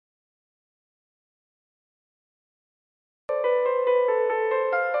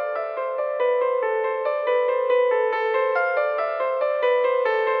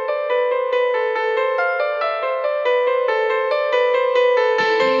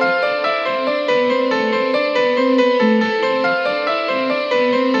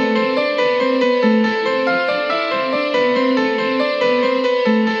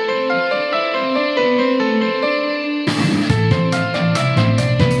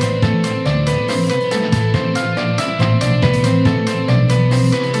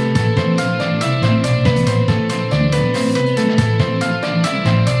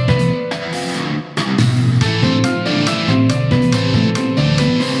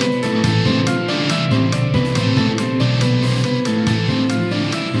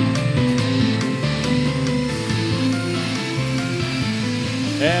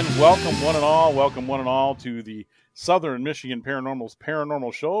welcome one and all to the Southern Michigan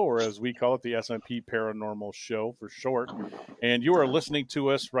Paranormal Show, or as we call it, the Smp Paranormal Show for short. And you are listening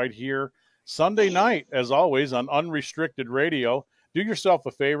to us right here Sunday night, as always, on Unrestricted Radio. Do yourself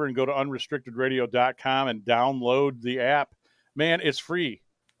a favor and go to unrestrictedradio.com and download the app. Man, it's free,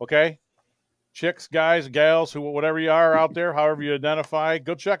 okay? Chicks, guys, gals, whatever you are out there, however you identify,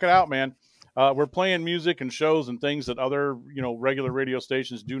 go check it out, man. We're playing music and shows and things that other, regular radio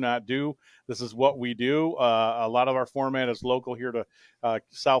stations do not do. This is what we do. A lot of our format is local here to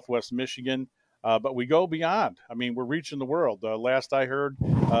Southwest Michigan, but we go beyond. I mean, we're reaching the world. Last I heard,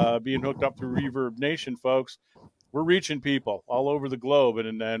 being hooked up through Reverb Nation, folks, we're reaching people all over the globe,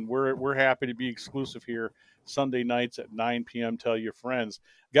 and we're happy to be exclusive here Sunday nights at 9 p.m. Tell your friends.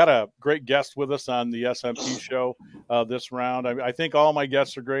 Got a great guest with us on the SMP show this round. I think all my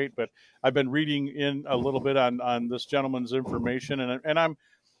guests are great, but I've been reading in a little bit on this gentleman's information, and I'm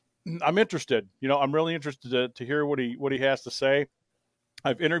interested. I'm really interested to hear what he has to say.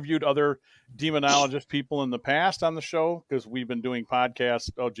 I've interviewed other demonologist people in the past on the show because we've been doing podcasts,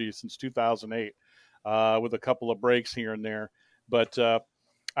 since 2008, with a couple of breaks here and there. But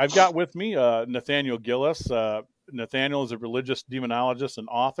I've got with me Nathaniel Gillis. Nathaniel is a religious demonologist and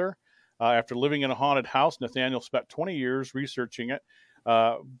author. After living in a haunted house, Nathaniel spent 20 years researching it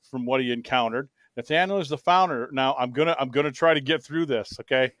from what he encountered. Nathaniel is the founder. Now, I'm gonna try to get through this,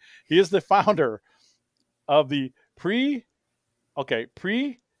 okay? He is the founder of the preternatural,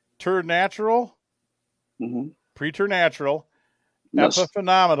 yes.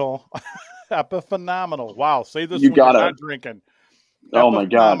 epiphenomenal. Wow, say this You when you're got not it. drinking. Oh my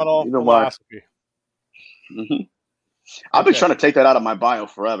God! Philosophy. I've been trying to take that out of my bio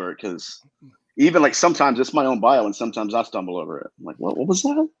forever because even like sometimes it's my own bio and sometimes I stumble over it. I'm like, what was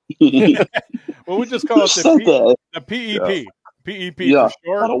that? Well, we just call it the PEP. PEP Yeah, for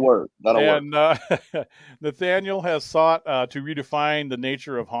short. that'll work. Nathaniel has sought to redefine the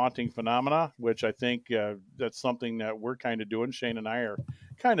nature of haunting phenomena, which I think that's something that we're kind of doing. Shane and I are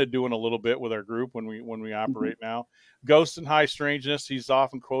kind of doing a little bit with our group when we operate now. Ghosts and high strangeness. He's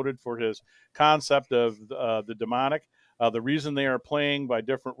often quoted for his concept of the demonic. The reason they are playing by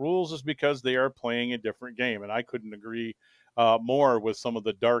different rules is because they are playing a different game, and I couldn't agree more with some of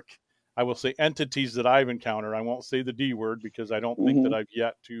the dark, I will say, entities that I've encountered. I won't say the D word because I don't think that I've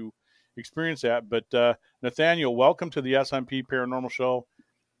yet to experience that. But Nathaniel, welcome to the SMP Paranormal Show.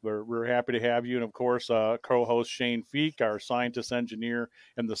 We're happy to have you. And, of course, co-host Shane Feek, our scientist engineer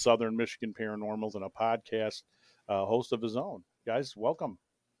in the Southern Michigan Paranormals, and a podcast host of his own. Guys, welcome.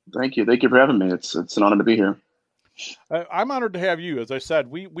 Thank you. Thank you for having me. It's an honor to be here. I'm honored to have you. As I said,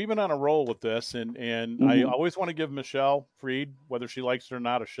 we've been on a roll with this, and I always want to give Michelle Freed, whether she likes it or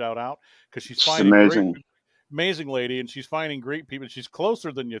not, a shout out because she's finding amazing lady, and she's finding great people. She's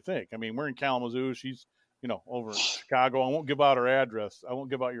closer than you think. I mean, we're in Kalamazoo. She's over in Chicago. I won't give out her address. I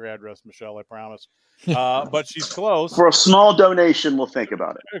won't give out your address, Michelle. I promise. But she's close. For a small donation, we'll think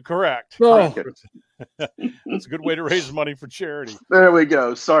about it. Correct. Oh. That's a good way to raise money for charity. There we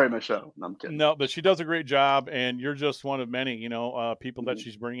go. Sorry, Michelle. No, I'm kidding. No, but she does a great job, and you're just one of many, people that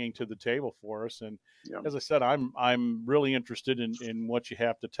she's bringing to the table for us. And as I said, I'm really interested in what you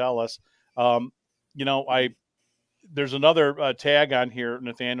have to tell us. There's another tag on here,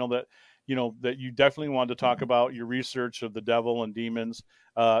 Nathaniel, that you definitely wanted to talk about your research of the devil and demons.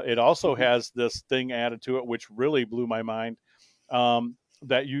 It also has this thing added to it, which really blew my mind,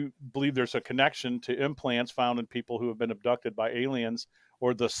 that you believe there's a connection to implants found in people who have been abducted by aliens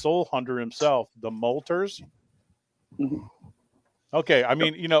or the soul hunter himself, the Molters. Okay. I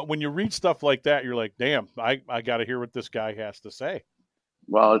mean, when you read stuff like that, you're like, damn, I got to hear what this guy has to say.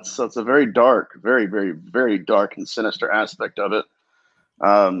 Well, it's a very dark, very, very, very dark and sinister aspect of it.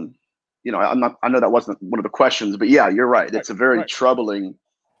 I know that wasn't one of the questions, but yeah, you're right. It's a very troubling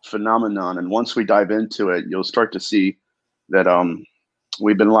phenomenon. And once we dive into it, you'll start to see that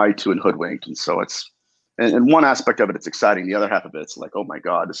we've been lied to and hoodwinked. And so and one aspect of it, it's exciting. The other half of it, it's like, oh my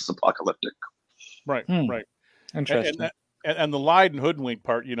God, this is apocalyptic. Right. Interesting. And the lied and hoodwink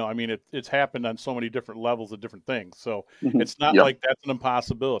part, it's happened on so many different levels of different things. So it's not like that's an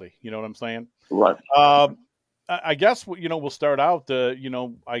impossibility. You know what I'm saying? Right. I guess, we'll start out,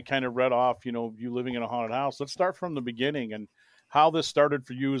 I kind of read off, you living in a haunted house. Let's start from the beginning and how this started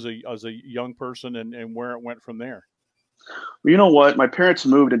for you as a young person and where it went from there. Well, you know what? My parents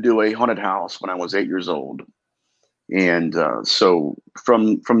moved into a haunted house when I was 8 years old. And so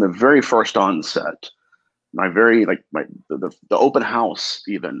from the very first onset, the open house,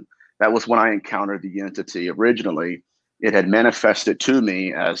 even, that was when I encountered the entity. Originally, it had manifested to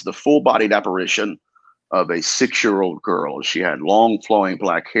me as the full-bodied apparition of a 6-year-old girl. She had long flowing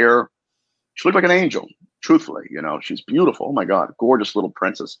black hair. She looked like an angel, truthfully. She's beautiful. Oh my God, gorgeous little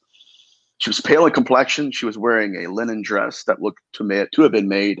princess. She was pale in complexion. She was wearing a linen dress that looked to have been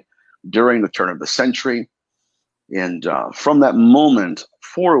made during the turn of the century. And from that moment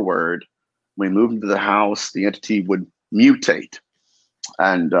forward, we moved into the house, the entity would mutate.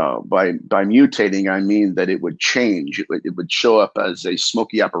 And by mutating, I mean that it would change. It would show up as a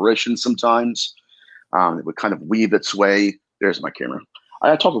smoky apparition sometimes. It would kind of weave its way. There's my camera.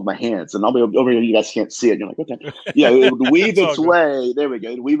 I talk with my hands, and I'll be over here. You guys can't see it. You're like, okay. Yeah, it would weave its way. There we go.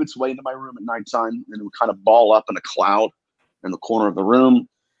 It would weave its way into my room at nighttime, and it would kind of ball up in a cloud in the corner of the room.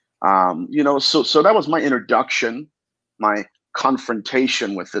 So that was my introduction, my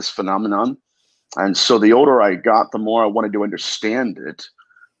confrontation with this phenomenon. And so the older I got, the more I wanted to understand it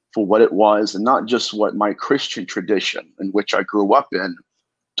for what it was, and not just what my Christian tradition in which I grew up in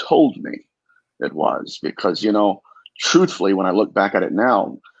told me it was. Because, truthfully, when I look back at it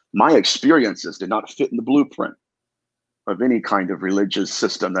now, my experiences did not fit in the blueprint of any kind of religious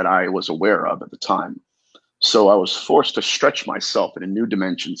system that I was aware of at the time. So I was forced to stretch myself into new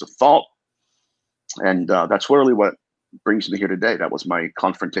dimensions of thought. And that's really what brings me here today. That was my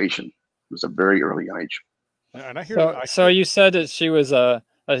confrontation. It was a very early age. And I hear, so you said that she was a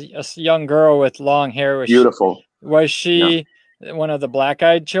young girl with long hair. Beautiful. Was she one of the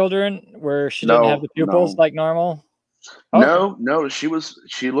black-eyed children where she didn't have the pupils like normal? Okay. No,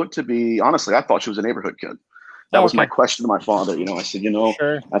 she looked to be, honestly, I thought she was a neighborhood kid. That was my question to my father. I said,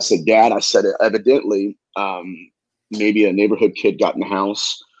 sure. I said, Dad, I said, evidently, maybe a neighborhood kid got in the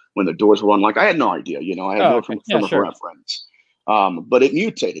house when the doors were unlocked. I had no idea, I had no frame of reference. But it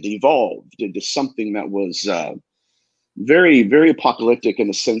mutated, it evolved into something that was very, very apocalyptic in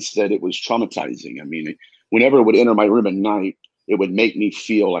the sense that it was traumatizing. I mean, whenever it would enter my room at night, it would make me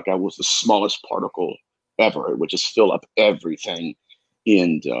feel like I was the smallest particle ever. It would just fill up everything.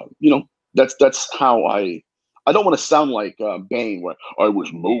 And, that's how I don't want to sound like Bane, where I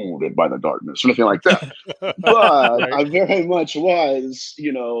was molded by the darkness or anything like that. But right. I very much was,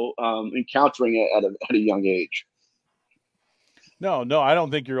 encountering it at a young age. No, I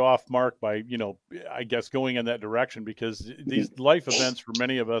don't think you're off mark by, I guess going in that direction, because these life events for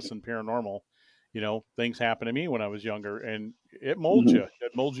many of us in paranormal, things happened to me when I was younger, and it molds you.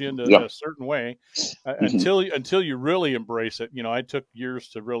 It molds you into a certain way until you really embrace it. I took years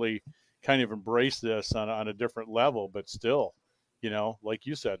to really kind of embrace this on a different level, but still, like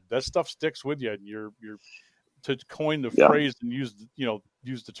you said, that stuff sticks with you, and you're to coin the phrase and use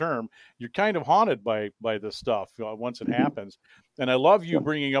the term, you're kind of haunted by this stuff once it happens. And I love you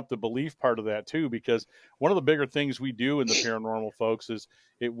bringing up the belief part of that too, because one of the bigger things we do in the paranormal, folks, is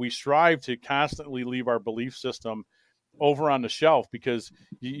we strive to constantly leave our belief system over on the shelf, because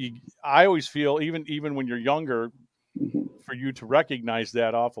I always feel, even when you're younger, for you to recognize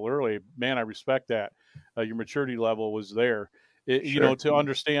that awful early, man, I respect that. Your maturity level was there. To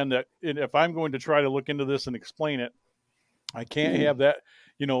understand that if I'm going to try to look into this and explain it, I can't have that,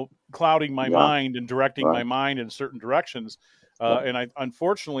 clouding my mind and directing my mind in certain directions. And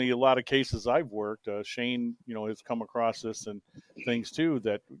unfortunately, a lot of cases I've worked, Shane, has come across this and things too,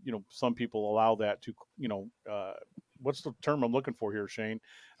 that, some people allow that to, what's the term I'm looking for here, Shane?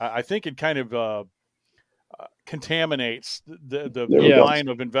 I think it kind of contaminates the line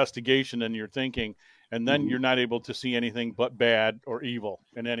of investigation in your thinking, and then you're not able to see anything but bad or evil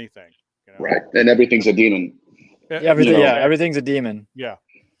in anything. Right, and everything's a demon. Everything's a demon. Yeah.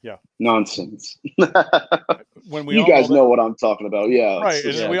 Nonsense. When you guys know what I'm talking about, right?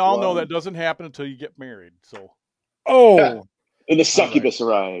 And we all know that doesn't happen until you get married. So, and the succubus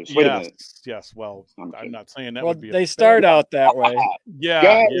arrives. Wait a minute. Yes. Well, I'm not saying that. Well, would be they start out that way.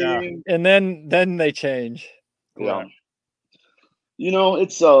 Yeah. And then they change. Yeah.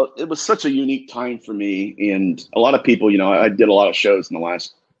 It was such a unique time for me, and a lot of people, I did a lot of shows in the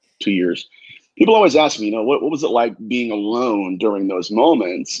last 2 years. People always ask me, what was it like being alone during those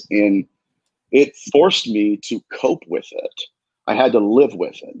moments? And it forced me to cope with it. I had to live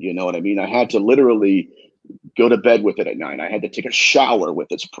with it. You know what I mean? I had to literally go to bed with it at night. I had to take a shower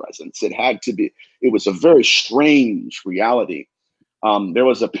with its presence. It was a very strange reality. There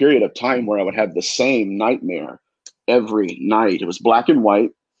was a period of time where I would have the same nightmare every night. It was black and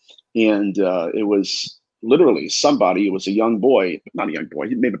white. And it was literally somebody, it was a young boy, not a young boy,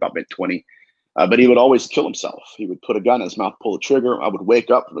 maybe about mid-20, but he would always kill himself. He would put a gun in his mouth, pull the trigger. I would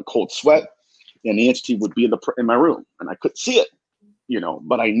wake up with a cold sweat, and the entity would be in my room, and I couldn't see it,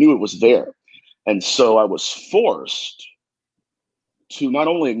 but I knew it was there. And so I was forced to not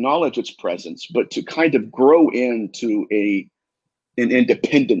only acknowledge its presence, but to kind of grow into an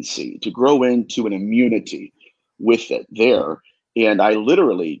independency, to grow into an immunity with it there. And I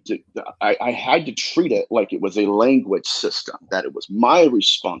literally, I had to treat it like it was a language system, that it was my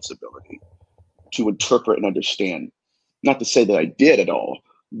responsibility to interpret and understand. Not to say that I did at all,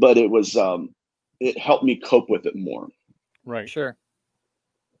 but it was, it helped me cope with it more. Right. Sure.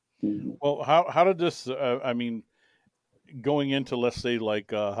 Mm-hmm. Well, how did this, I mean, going into, let's say,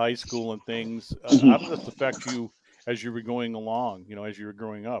 like high school and things, how did this affect you as you were going along, as you were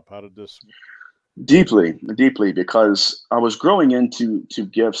growing up? How did this? Deeply, because I was growing into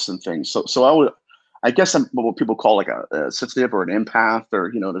gifts and things. So I guess I'm what people call like a sensitive or an empath,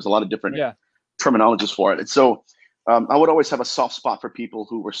 or there's a lot of different terminologies for it. And so I would always have a soft spot for people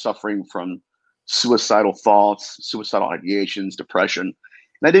who were suffering from suicidal thoughts, suicidal ideations, depression,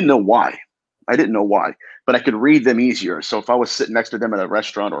 and I didn't know why. But I could read them easier. So if I was sitting next to them at a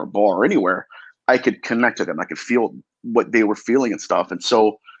restaurant or a bar or anywhere, I could connect to them. I could feel what they were feeling and stuff. And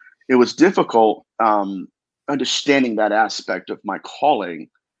so it was difficult understanding that aspect of my calling,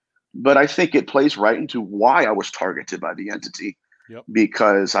 but I think it plays right into why I was targeted by the entity. Yep.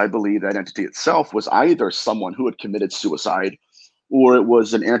 Because I believe that entity itself was either someone who had committed suicide, or it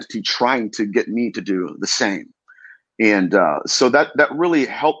was an entity trying to get me to do the same. And so that really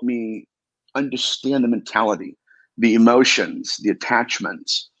helped me understand the mentality, the emotions, the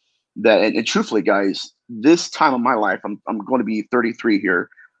attachments. And truthfully, guys, this time of my life, I'm going to be 33 here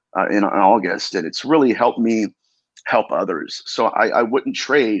in August, and it's really helped me help others. So I wouldn't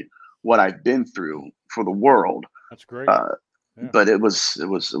trade what I've been through for the world. That's great. But it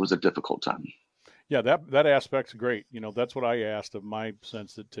was a difficult time. Yeah, that aspect's great. That's what I asked of my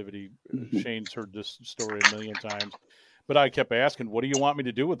sensitivity. Mm-hmm. Shane's heard this story a million times, but I kept asking, "What do you want me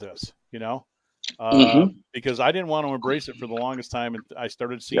to do with this?" Because I didn't want to embrace it for the longest time, and I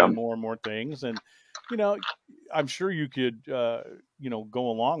started seeing more and more things. And I'm sure you could go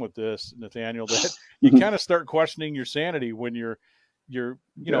along with this, Nathaniel. That you kind of start questioning your sanity when you're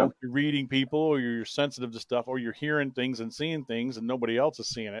reading people, or you're sensitive to stuff, or you're hearing things and seeing things, and nobody else is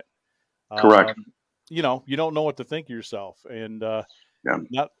seeing it. Correct. You don't know what to think of yourself. And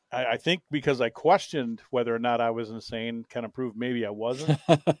I think because I questioned whether or not I was insane, kind of proved maybe I wasn't.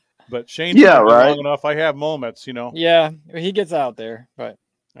 But Shane's been long enough. I have moments, Yeah, he gets out there, but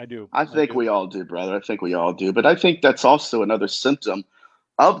I do. I think we all do, brother. I think we all do. But I think that's also another symptom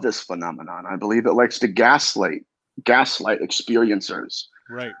of this phenomenon. I believe it likes to gaslight experiencers.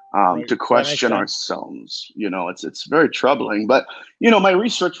 Right. To question ourselves. It's very troubling. But my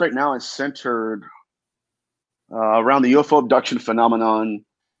research right now is centered around the UFO abduction phenomenon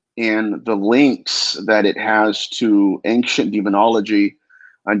and the links that it has to ancient demonology,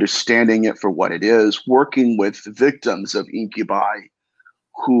 understanding it for what it is, working with victims of incubi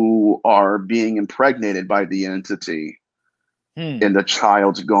who are being impregnated by the entity, and the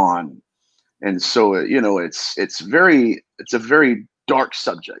child's gone. And so it's a very dark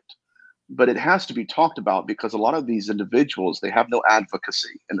subject, but it has to be talked about because a lot of these individuals, they have no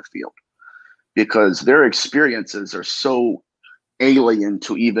advocacy in the field because their experiences are so alien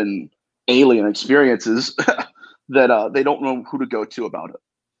to even alien experiences that they don't know who to go to about it.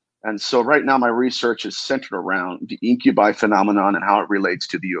 And so right now my research is centered around the incubi phenomenon and how it relates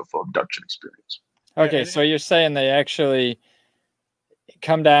to the UFO abduction experience. Okay, so you're saying they actually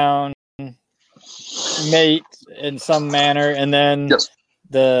come down, mate in some manner, and then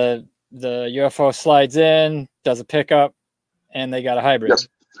the UFO slides in, does a pickup, and they got a hybrid.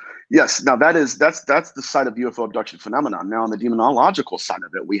 Yes. Now that's the side of UFO abduction phenomenon. Now on the demonological side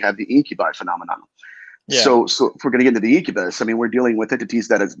of it, we have the incubi phenomenon. Yeah. So if we're going to get into the incubus, I mean, we're dealing with entities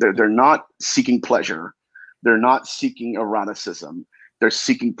that they're not seeking pleasure, they're not seeking eroticism, they're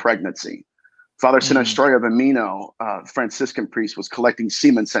seeking pregnancy. Father Sinestroy of Amino, Franciscan priest, was collecting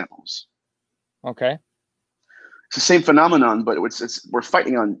semen samples. Okay. It's the same phenomenon, but we're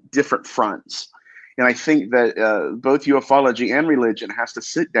fighting on different fronts. And I think that both ufology and religion has to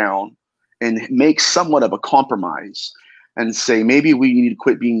sit down and make somewhat of a compromise and say, maybe we need to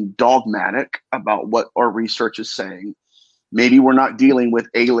quit being dogmatic about what our research is saying. Maybe we're not dealing with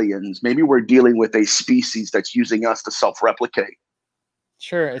aliens. Maybe we're dealing with a species that's using us to self-replicate.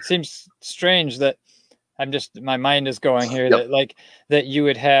 Sure. It seems strange that my mind is going here that you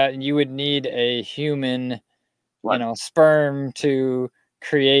would need a human, sperm to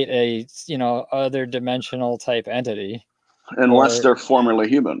create a, other dimensional type entity. Unless they're formerly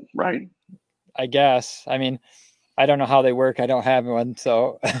human, right? I guess. I mean, I don't know how they work. I don't have one,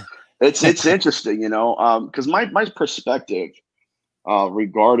 so it's interesting, because my perspective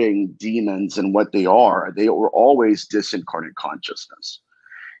regarding demons and what they were always disincarnate consciousness.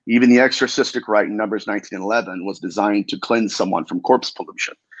 Even the exorcistic rite in Numbers 19 and 11 was designed to cleanse someone from corpse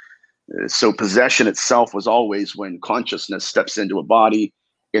pollution. So possession itself was always when consciousness steps into a body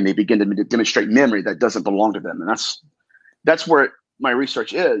and they begin to demonstrate memory that doesn't belong to them. And that's where my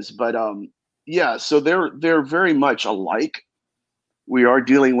research is. But yeah, so they're very much alike. We are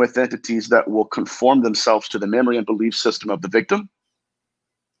dealing with entities that will conform themselves to the memory and belief system of the victim,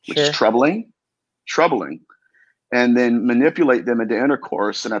 which is troubling, and then manipulate them into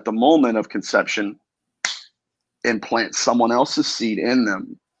intercourse. And at the moment of conception, implant someone else's seed in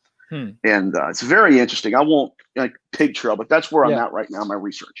them. And it's very interesting. I won't pig trail, but that's where I'm at right now in my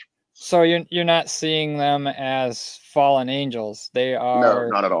research. So you're not seeing them as fallen angels. They are. No,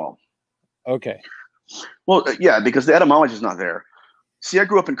 not at all. Okay. Well, yeah, because the etymology is not there. See, I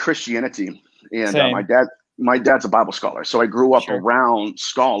grew up in Christianity, and my dad's a Bible scholar, so I grew up around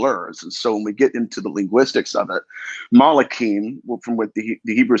scholars. And so when we get into the linguistics of it, Malachim, from what the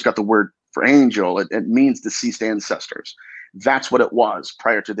Hebrews got the word for angel, it means deceased ancestors. That's what it was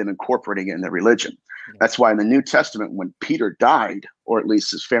prior to them incorporating it in their religion. That's why in the New Testament, when Peter died, or at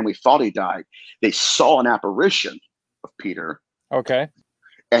least his family thought he died, they saw an apparition of Peter. Okay.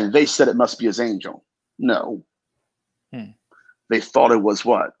 And they said it must be his angel. No. They thought it was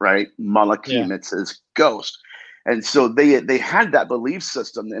what, right? Malachim, it's his ghost. And so they had that belief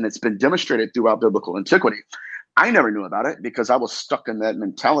system, and it's been demonstrated throughout biblical antiquity. I never knew about it because I was stuck in that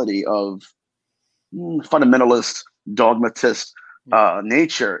mentality of fundamentalist, dogmatist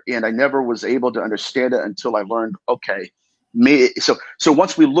nature, and I never was able to understand it until I learned, so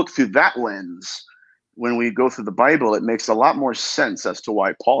once we look through that lens, when we go through the Bible, it makes a lot more sense as to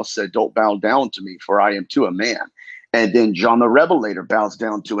why Paul said, don't bow down to me, for I am to a man. And then John the Revelator bows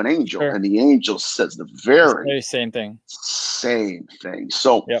down to an angel, and the angel says the very same thing.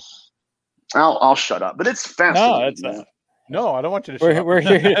 So I'll shut up, but it's fascinating. No, I don't want you to shut up.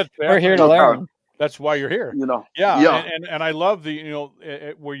 We're here to learn. That's why you're here. And I love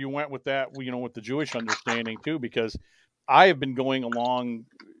the where you went with that, with the Jewish understanding too, because I have been going along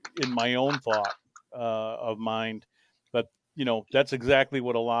in my own thought of mind, but that's exactly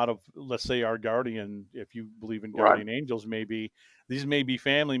what a lot of, let's say, our guardian, if you believe in guardian angels, these may be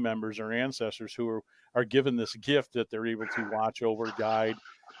family members or ancestors who are given this gift that they're able to watch over, guide.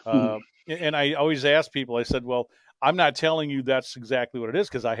 And I always ask people, I said, well, I'm not telling you that's exactly what it is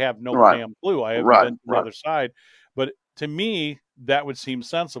because I have no damn clue. I haven't been to the other side. But to me, that would seem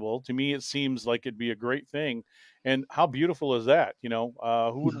sensible. To me, it seems like it'd be a great thing. And how beautiful is that?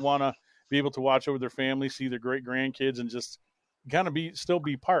 Who would want to be able to watch over their family, see their great grandkids, and just kind of still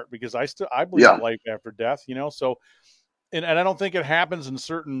be part? Because I believe in life after death. So, and I don't think it happens in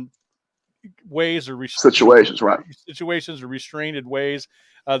certain ways or situations or restrained ways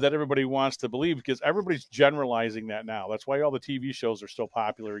that everybody wants to believe, because everybody's generalizing that now. That's why all the TV shows are still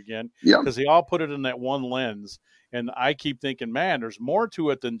popular again, because they all put it in that one lens. And I keep thinking, man, there's more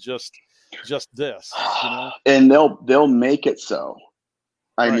to it than just this, And they'll make it so.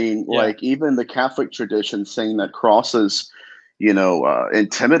 I mean, like even the Catholic tradition saying that crosses,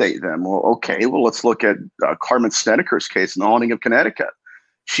 intimidate them. Well, let's look at Carmen Snedeker's case in the haunting of Connecticut.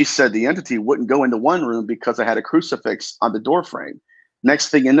 She said the entity wouldn't go into one room because I had a crucifix on the door frame. Next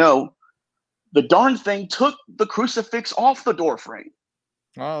thing you know, the darn thing took the crucifix off the door frame.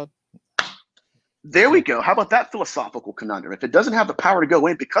 There we go. How about that philosophical conundrum? If it doesn't have the power to go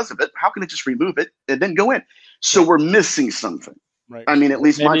in because of it, how can it just remove it and then go in? So we're missing something. Right. I mean, at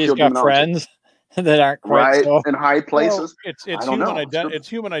least maybe he's got friends that aren't quite so. In high places. Well, it's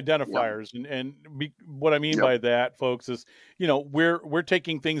human identifiers, and what I mean by that, folks, is we're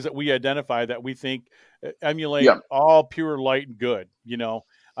taking things that we identify that we think emulate all pure light and good,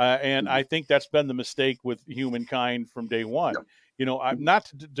 and I think that's been the mistake with humankind from day one. I'm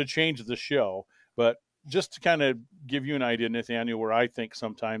not to change the show, but just to kind of give you an idea, Nathaniel, where I think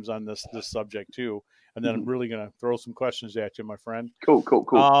sometimes on this subject too, and then I'm really going to throw some questions at you, my friend.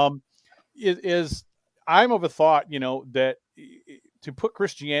 Cool. Is I'm of a thought, that to put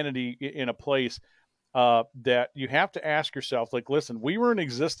Christianity in a place that you have to ask yourself, like, listen, we were in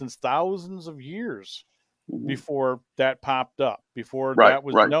existence thousands of years before that popped up, before that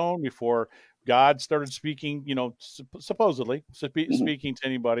was known, before God started speaking, supposedly speaking to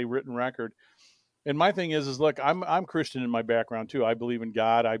anybody, written record. And my thing is look, I'm Christian in my background too. I believe in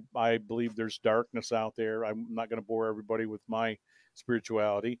God. I believe there's darkness out there. I'm not going to bore everybody with my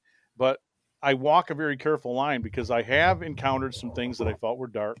spirituality, but I walk a very careful line because I have encountered some things that I thought were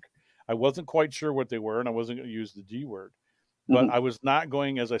dark. I wasn't quite sure what they were, and I wasn't going to use the D word, but I was not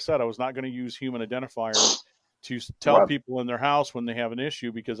going, as I said, I was not going to use human identifiers to tell people in their house when they have an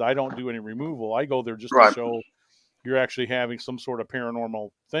issue, because I don't do any removal. I go there just to show you're actually having some sort of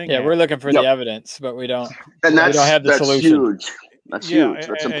paranormal thing. Yeah, we're looking for the evidence, but we don't. And we don't have the solution. Huge. That's huge.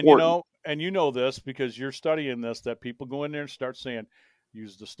 That's important. And you know this because you're studying this, that people go in there and start saying,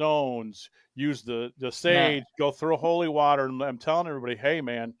 use the stones, use the sage, go through holy water. And I'm telling everybody, hey,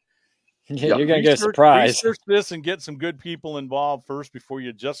 man, you're going to get a surprise. Research this and get some good people involved first before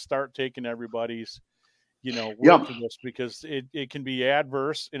you just start taking everybody's, word for this, because it can be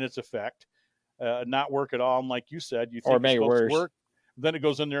adverse in its effect, not work at all. And like you said, you think it's supposed to work. Then it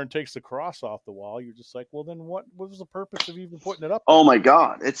goes in there and takes the cross off the wall. You're just like, well, then what was the purpose of even putting it up there? Oh my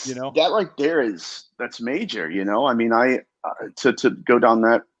God. It's that right there that's major. I mean, to go down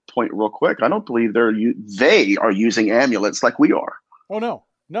that point real quick, I don't believe they are using amulets like we are. Oh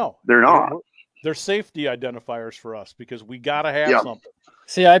no, they're not. They're safety identifiers for us because we got to have something.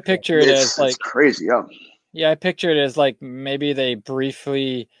 See, I picture it as like crazy. I picture it as like maybe they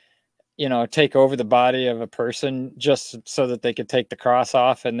briefly, take over the body of a person just so that they could take the cross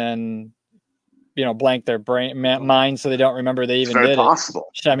off and then, blank their mind so they don't remember they even did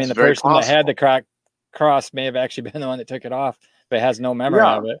possible. it. I mean, the person that had the cross may have actually been the one that took it off, but has no memory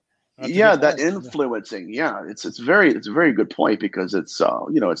of it. That influencing. Yeah, it's a very good point because it's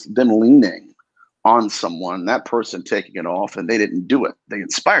it's them leaning on someone, that person taking it off, and they didn't do it. They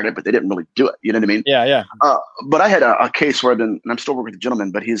inspired it, but they didn't really do it. You know what I mean? Yeah. But I had a case where and I'm still working with a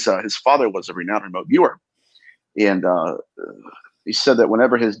gentleman, but his father was a renowned remote viewer, and he said that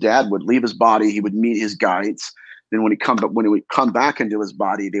whenever his dad would leave his body, he would meet his guides. Then when he would come back into his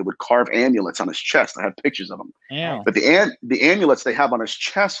body, they would carve amulets on his chest. I have pictures of them. Yeah. But the amulets they have on his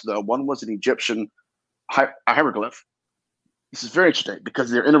chest, though, one was an Egyptian hieroglyph. This is very interesting because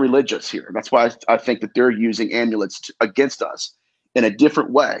they're interreligious here. That's why I think that they're using amulets against us in a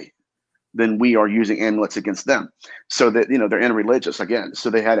different way than we are using amulets against them. So that, they're interreligious again. So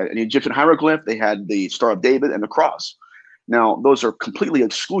they had an Egyptian hieroglyph, they had the Star of David and the cross. Now, those are completely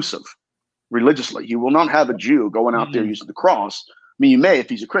exclusive religiously. You will not have a Jew going out there using the cross. I mean, you may if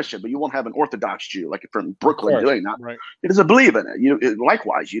he's a Christian, but you won't have an Orthodox Jew like from Brooklyn doing that. Right. He doesn't believe in it.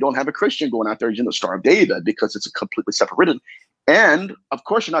 Likewise, you don't have a Christian going out there using the Star of David because it's a completely separate religion. And of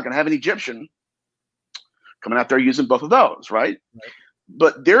course, you're not going to have an Egyptian coming out there using both of those, right?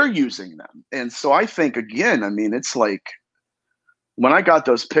 But they're using them. And so I think, again, I mean, it's like when I got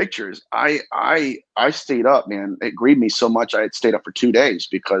those pictures, I stayed up, man. It grieved me so much I had stayed up for 2 days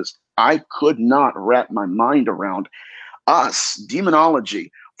because I could not wrap my mind around us,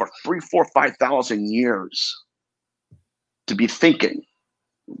 demonology, for 3,000, 4,000, 5,000 years to be thinking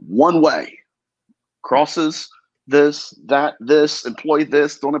one way. Crosses, this, that, this, employ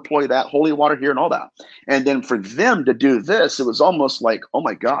this, don't employ that, holy water here and all that. And then for them to do this, it was almost like, oh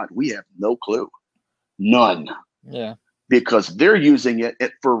my God, we have no clue. None. Yeah. Because they're using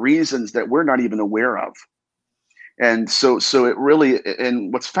it for reasons that we're not even aware of. And so it really,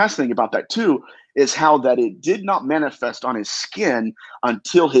 and what's fascinating about that too, is how that it did not manifest on his skin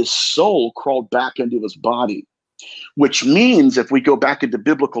until his soul crawled back into his body, which means if we go back into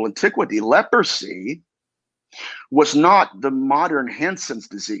biblical antiquity, leprosy was not the modern Hansen's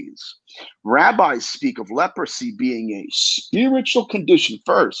disease. Rabbis speak of leprosy being a spiritual condition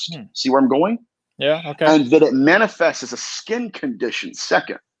first. See where I'm going? Yeah, okay. And that it manifests as a skin condition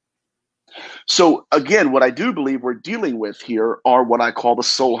second. So again, what I do believe we're dealing with here are what I call the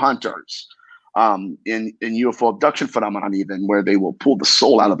soul hunters. In UFO abduction phenomenon, even where they will pull the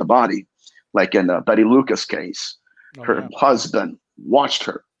soul out of the body, like in Betty Lucas' case, her husband watched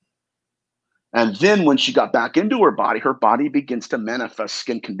her. And then when she got back into her body begins to manifest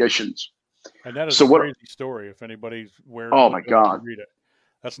skin conditions. And that is a crazy story. If anybody's wearing oh my God, read it.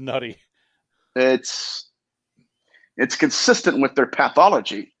 That's nutty. It's consistent with their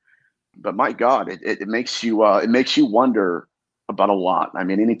pathology, but my God, it makes you wonder about a lot. I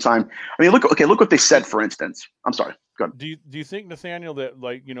mean, anytime. I mean, look what they said. For instance, I'm sorry. Go ahead. Do you think, Nathaniel, that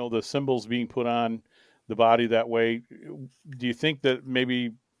the symbols being put on the body that way? Do you think that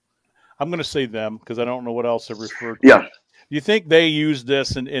maybe? I'm going to say them because I don't know what else to refer to. Yeah. Do you think they used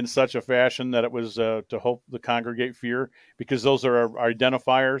this in such a fashion that it was to hope to congregate fear? Because those are our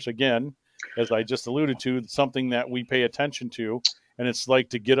identifiers, again, as I just alluded to, something that we pay attention to. And it's like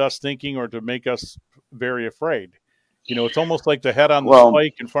to get us thinking or to make us very afraid. It's almost like the head on the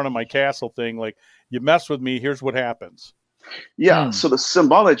spike in front of my castle thing. Like, you mess with me, here's what happens. Yeah. So the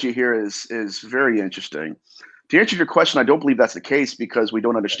symbology here is very interesting. To answer your question, I don't believe that's the case because we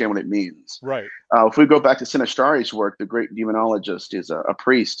don't understand what it means. Right. If we go back to Sinistrari's work, the great demonologist is a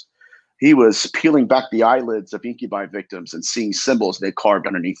priest. He was peeling back the eyelids of incubi victims and seeing symbols they carved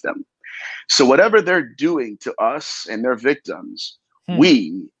underneath them. So whatever they're doing to us and their victims,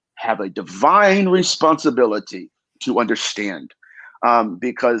 we have a divine responsibility to understand,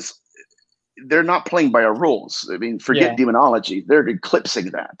 because they're not playing by our rules. I mean, forget demonology; they're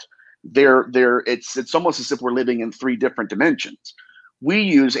eclipsing that. It's almost as if we're living in 3 different dimensions. We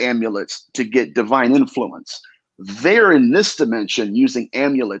use amulets to get divine influence. They're in this dimension using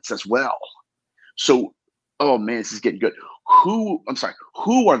amulets as well. So, oh man, this is getting good. Who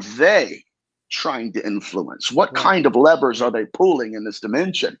are they trying to influence? What kind of levers are they pulling in this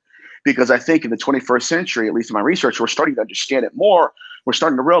dimension? Because I think in the 21st century, at least in my research, we're starting to understand it more. We're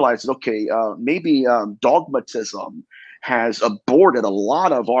starting to realize that, okay, maybe dogmatism has aborted a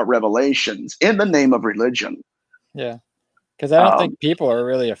lot of our revelations in the name of religion. Yeah. Because I don't think people are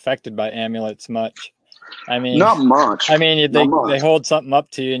really affected by amulets much. I mean, not much. I mean, they hold something up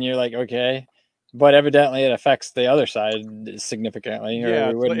to you and you're like, okay, but evidently it affects the other side significantly, or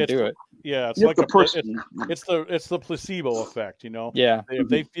we wouldn't do it. Yeah, it's like it's the placebo effect, you know. Yeah. If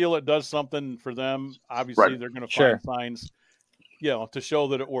they feel it does something for them, obviously they're going to find signs, you know, to show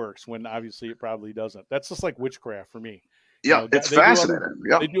that it works, when obviously it probably doesn't. That's just like witchcraft for me. Yeah, it's fascinating.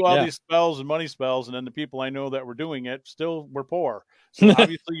 They do all these spells and money spells, and then the people I know that were doing it still were poor. So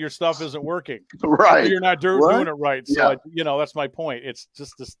obviously your stuff isn't working. Right. You're not doing it right. So, you know, that's my point. It's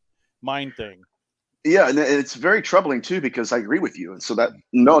just this mind thing. Yeah, and it's very troubling too, because I agree with you. And so that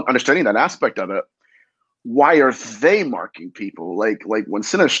understanding that aspect of it, why are they marking people? Like when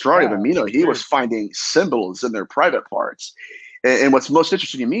Sinister he was finding symbols in their private parts. And what's most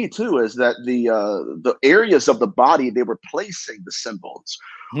interesting to me too is that the areas of the body they were placing the symbols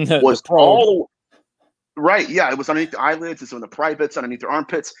was all right. Yeah, it was underneath the eyelids, it's on the privates, underneath their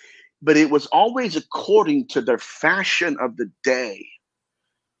armpits, but it was always according to their fashion of the day,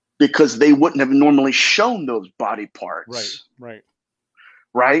 because they wouldn't have normally shown those body parts.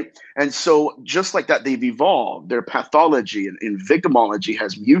 Right. And so just like that, they've evolved. Their pathology and victimology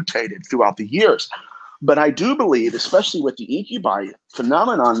has mutated throughout the years. But I do believe, especially with the incubi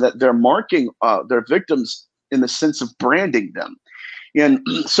phenomenon, that they're marking their victims in the sense of branding them. And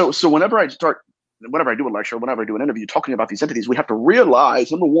so whenever I do a lecture, whenever I do an interview talking about these entities, we have to realize,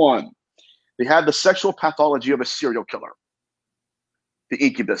 number one, they have the sexual pathology of a serial killer. The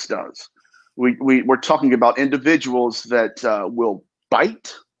incubus does. We're talking about individuals that will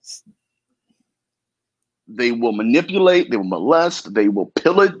bite, they will manipulate, they will molest, they will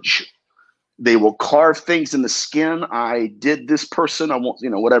pillage, they will carve things in the skin. I did this person, I won't,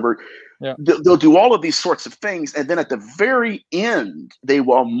 whatever. Yeah. They'll do all of these sorts of things, and then at the very end, they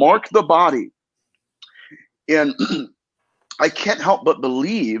will mark the body. And I can't help but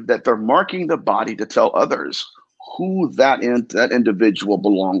believe that they're marking the body to tell others who that individual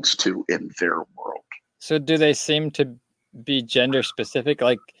belongs to in their world. So do they seem to be gender specific?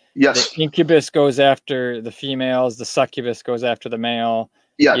 Like, yes, the incubus goes after the females, the succubus goes after the male.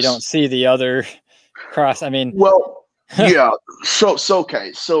 Yes. You don't see the other cross. I mean, well, yeah. So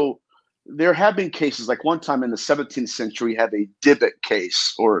okay. So there have been cases, like one time in the 17th century, had a Dibit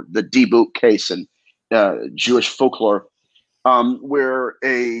case, or the Debut case in Jewish folklore, where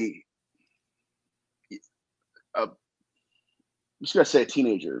I'm just gonna say a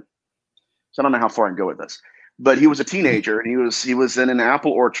teenager. So I don't know how far I can go with this, but he was a teenager, and he was in an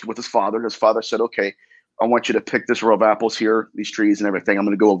apple orchard with his father. His father said, "Okay, I want you to pick this row of apples here, these trees and everything. I'm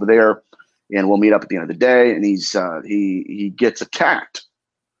going to go over there, and we'll meet up at the end of the day." And he gets attacked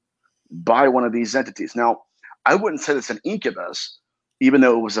by one of these entities. Now, I wouldn't say it's an incubus, even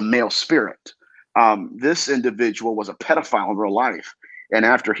though it was a male spirit. This individual was a pedophile in real life. And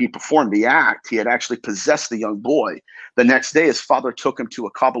after he performed the act, he had actually possessed the young boy. The next day, his father took him to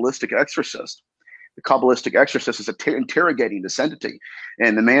a Kabbalistic exorcist. The Kabbalistic exorcist is interrogating this entity.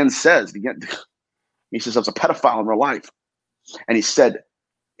 And the man says, he says, "I was a pedophile in real life." And he said,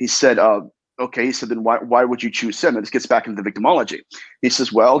 okay, he said, "Then why would you choose him?" And this gets back into the victimology. He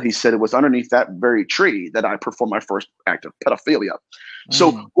says, "Well," he said, "it was underneath that very tree that I performed my first act of pedophilia."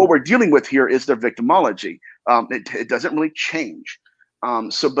 So what we're dealing with here is their victimology. It doesn't really change.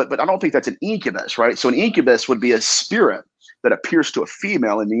 But I don't think that's an incubus, right? So an incubus would be a spirit that appears to a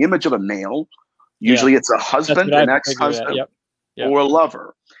female in the image of a male. Usually it's a husband, an ex-husband, or a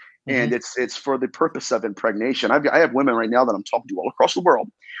lover. And it's for the purpose of impregnation. I have women right now that I'm talking to all across the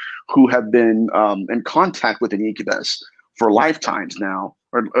world who have been in contact with an incubus for lifetimes now,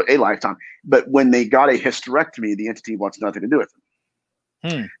 or a lifetime. But when they got a hysterectomy, the entity wants nothing to do with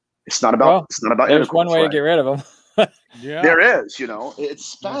them. It's not about. It's not about. There's one way to get rid of them. There is.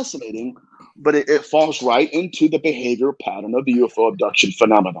 It's fascinating, but it falls right into the behavior pattern of the UFO abduction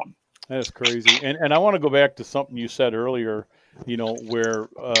phenomenon. That's crazy. And I want to go back to something you said earlier. where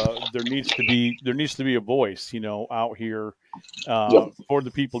there needs to be a voice, out here for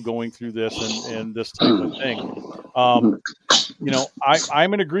the people going through this and this type of thing.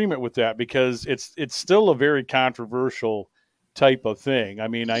 I'm in agreement with that because it's still a very controversial type of thing. I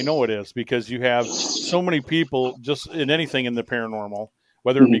mean, I know it is because you have so many people just in anything in the paranormal,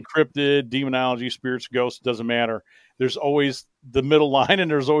 whether it be cryptid, demonology, spirits, ghosts, doesn't matter. There's always the middle line and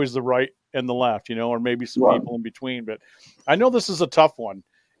there's always the right and the left, or maybe some people in between. But I know this is a tough one.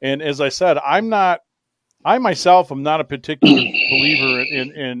 And as I said, I myself am not a particular believer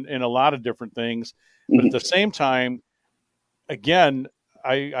in a lot of different things, but at the same time, again,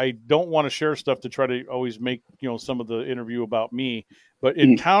 I don't want to share stuff to try to always make, some of the interview about me, but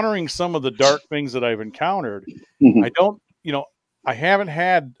encountering some of the dark things that I've encountered, I haven't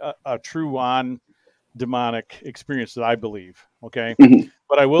had a true on demonic experience that I believe. Okay.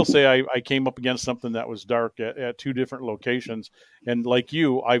 But I will say I came up against something that was dark at two different locations. And like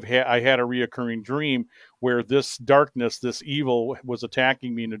you, I had a reoccurring dream where this darkness, this evil was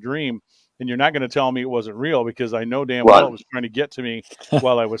attacking me in a dream. And you're not going to tell me it wasn't real because I know damn well it was trying to get to me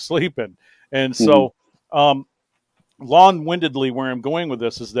while I was sleeping. And so, long-windedly, where I'm going with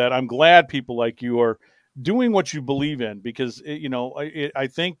this is that I'm glad people like you are doing what you believe in because, I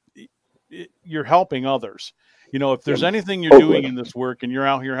think you're helping others. If there's anything you're doing in this work and you're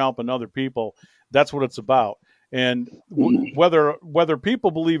out here helping other people, that's what it's about. And whether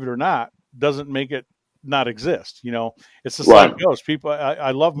people believe it or not doesn't make it not exist. It's just like ghosts. People, I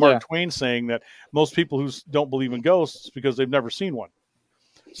love Mark Twain saying that most people who don't believe in ghosts because they've never seen one.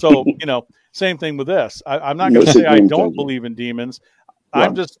 So, same thing with this. I'm not going to say I don't believe in demons.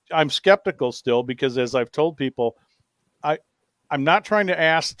 I'm skeptical still because as I've told people, I'm not trying to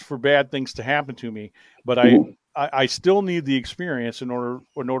ask for bad things to happen to me, but I still need the experience in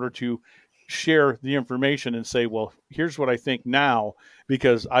order to share the information and say, well, here's what I think now,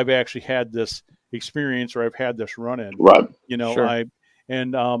 because I've actually had this experience or I've had this run-in. Right. Sure.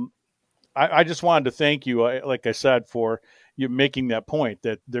 I just wanted to thank you, like I said, for you making that point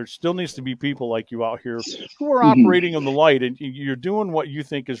that there still needs to be people like you out here who are operating in the light and you're doing what you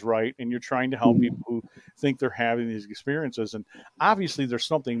think is right. And you're trying to help people who think they're having these experiences. And obviously there's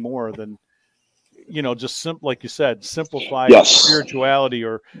something more than, just like you said, simplified spirituality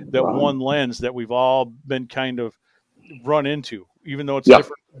or that one lens that we've all been kind of run into, even though it's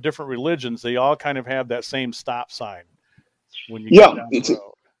different religions, they all kind of have that same stop sign when you get down the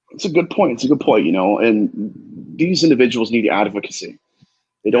road. It's a good point. It's a good point, and these individuals need advocacy.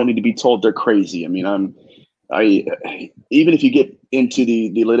 They don't need to be told they're crazy. I mean, even if you get into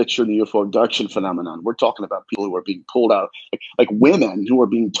the literature and the UFO abduction phenomenon, we're talking about people who are being pulled out, like women who are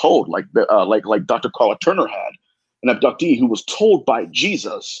being told, like Dr. Carla Turner had an abductee who was told by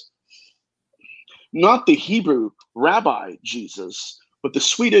Jesus, not the Hebrew rabbi Jesus, but the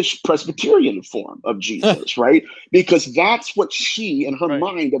Swedish Presbyterian form of Jesus, right? Because that's what she in her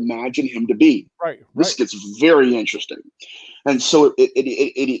mind imagined him to be. This gets very interesting. And so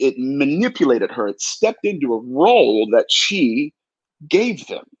it manipulated her. It stepped into a role that she gave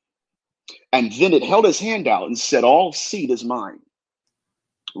them. And then it held his hand out and said, all seed is mine.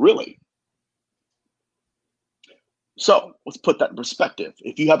 Really? So let's put that in perspective.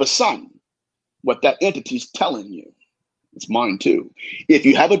 If you have a son, what that entity is telling you, it's mine too. If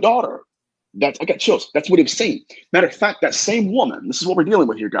you have a daughter, I got chills. That's what he was saying. Matter of fact, that same woman, this is what we're dealing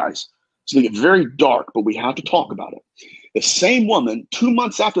with here, guys. It's going to get very dark, but we have to talk about it. The same woman, 2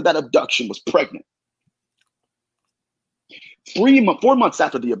 months after that abduction, was pregnant. 4 months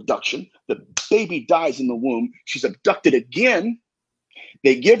after the abduction, the baby dies in the womb. She's abducted again.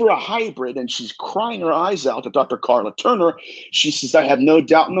 They give her a hybrid, and she's crying her eyes out to Dr. Carla Turner. She says, I have no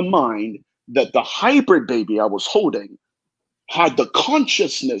doubt in the mind that the hybrid baby I was holding had the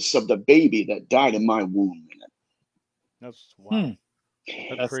consciousness of the baby that died in my womb in it. That's wow.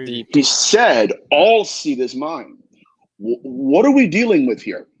 That's crazy. He said, all seed is mine. What are we dealing with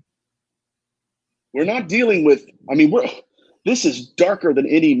here? We're not dealing with, this is darker than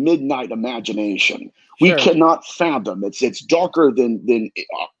any midnight imagination. We cannot fathom. It's darker than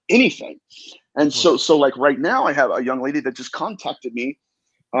anything. And so like right now, I have a young lady that just contacted me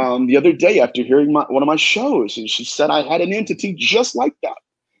the other day after hearing one of my shows, and she said I had an entity just like that.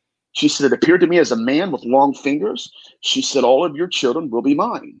 She said it appeared to me as a man with long fingers. She said all of your children will be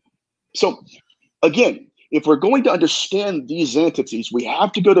mine. So again, if we're going to understand these entities, we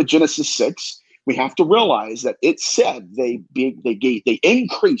have to go to Genesis 6. We have to realize that it said they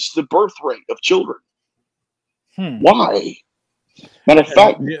increased the birth rate of children. Why? Matter of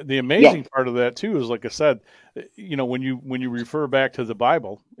fact, the amazing part of that too is, like I said, when you refer back to the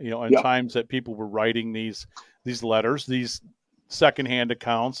Bible, in times that people were writing these letters, these secondhand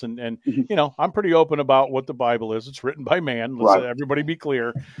accounts, and you know, I'm pretty open about what the Bible is. It's written by man. Let's everybody be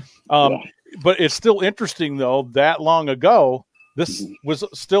clear. But it's still interesting, though, that long ago, this was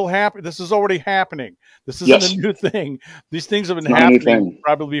still happening. This is already happening. This isn't a new thing. These things have been happening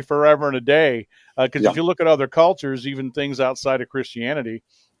probably forever and a day. Because if you look at other cultures, even things outside of Christianity,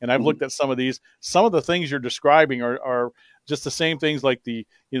 and I've looked at some of the things you're describing are just the same things like the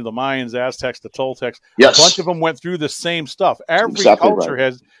Mayans, Aztecs, the Toltecs. A bunch of them went through the same stuff. Every culture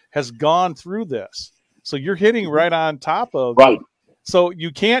has gone through this. So you're hitting right on top of So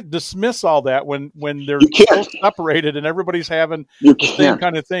you can't dismiss all that when they're so separated and everybody's having the same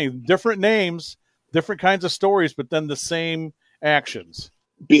kind of thing. Different names, different kinds of stories, but then the same actions.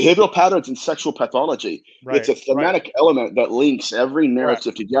 Behavioral patterns and sexual pathology. It's a thematic element that links every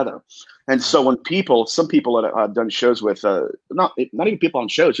narrative together. And so when some people that I've done shows with, not even people on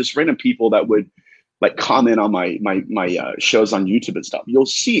shows, just random people that would like comment on my shows on YouTube and stuff, you'll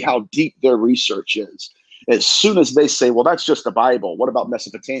see how deep their research is. As soon as they say, well, that's just the Bible. What about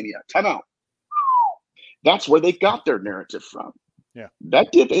Mesopotamia? Time out. That's where they got their narrative from. Yeah.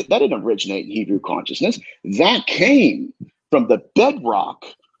 That didn't originate in Hebrew consciousness. That came from the bedrock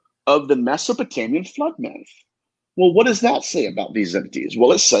of the Mesopotamian flood myth. Well, what does that say about these entities?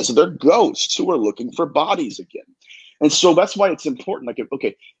 Well, it says they're ghosts who are looking for bodies again. And so that's why it's important. Like,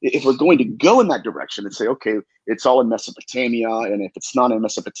 if we're going to go in that direction and say, okay, it's all in Mesopotamia, and if it's not in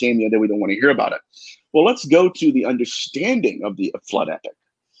Mesopotamia, then we don't want to hear about it. Well, let's go to the understanding of the flood epic.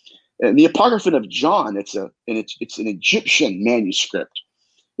 And the Apocrypha of John, it's an Egyptian manuscript.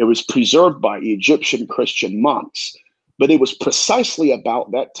 It was preserved by Egyptian Christian monks, but it was precisely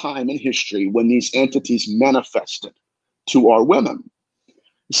about that time in history when these entities manifested to our women.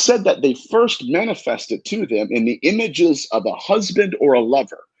 It said that they first manifested to them in the images of a husband or a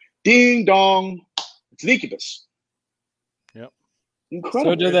lover. Ding dong, it's an incubus. Yep.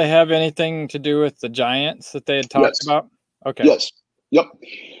 Incredible. So do they have anything to do with the giants that they had talked about? Okay. Yes. Yep.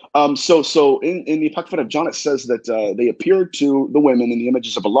 So in the Apocrypha of John, it says that they appeared to the women in the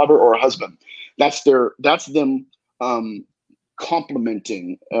images of a lover or a husband. That's them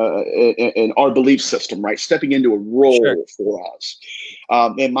complementing in our belief system, right? Stepping into a role for us.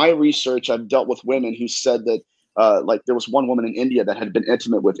 In my research, I've dealt with women who said that like there was one woman in India that had been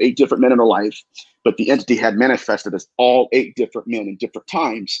intimate with 8 different men in her life, but the entity had manifested as all 8 different men in different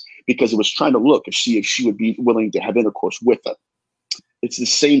times because it was trying to look if she would be willing to have intercourse with it. It's the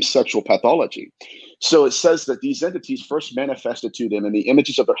same sexual pathology. So it says that these entities first manifested to them in the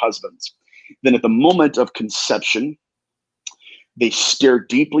images of their husbands. Then at the moment of conception, they stare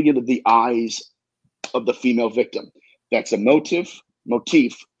deeply into the eyes of the female victim. That's a motif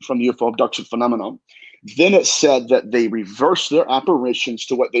from the UFO abduction phenomenon. Then it said that they reversed their apparitions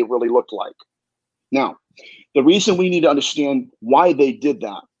to what they really looked like. Now, the reason we need to understand why they did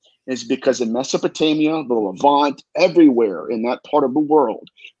that is because in Mesopotamia, the Levant, everywhere in that part of the world,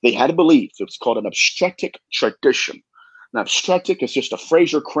 they had a belief. It was called an obstetric tradition. An obstetric is just a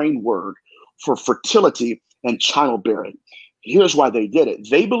Fraser Crane word for fertility and childbearing. Here's why they did it.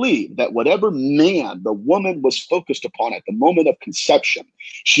 They believed that whatever man the woman was focused upon at the moment of conception,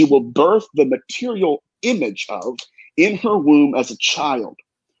 she will birth the material image of in her womb as a child.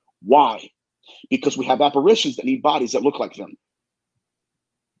 Why? Because we have apparitions that need bodies that look like them.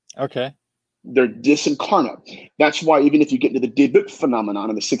 Okay. They're disincarnate. That's why even if you get into the Dybbuk phenomenon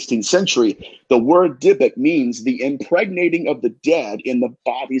in the 16th century, the word Dybbuk means the impregnating of the dead in the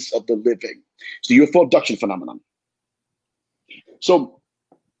bodies of the living. It's the UFO abduction phenomenon. So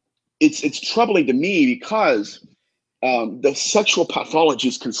it's troubling to me because the sexual pathology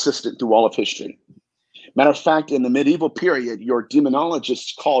is consistent through all of history. Matter of fact, in the medieval period, your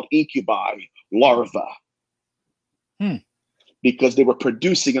demonologists called incubi larvae. Because they were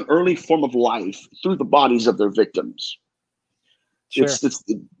producing an early form of life through the bodies of their victims. Sure. It's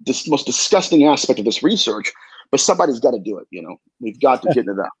the most disgusting aspect of this research, but somebody's got to do it. We've got to get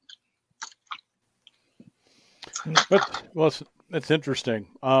into that. But it's interesting.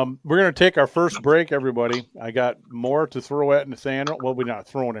 We're going to take our first break, everybody. I got more to throw at Nathaniel. Well, we're not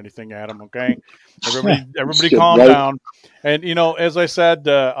throwing anything at him, okay? Everybody calm down. And, as I said,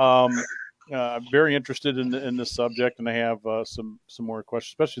 I'm very interested in this subject, and I have some more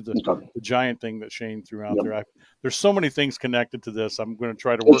questions, especially the giant thing that Shane threw out there. There's so many things connected to this. I'm going to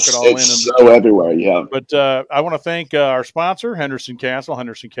try to work it all in. It's so everywhere, yeah. But I want to thank our sponsor, Henderson Castle,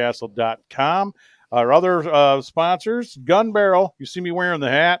 hendersoncastle.com. Our other sponsors, Gun Barrel. You see me wearing the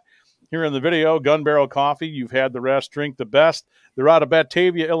hat here in the video. Gun Barrel Coffee. You've had the rest, drink the best. They're out of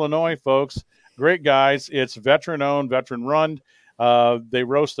Batavia, Illinois, folks. Great guys. It's veteran-owned, veteran-run. They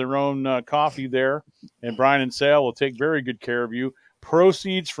roast their own coffee there, and Brian and Sal will take very good care of you.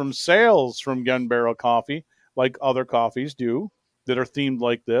 Proceeds from sales from Gun Barrel Coffee, like other coffees do, that are themed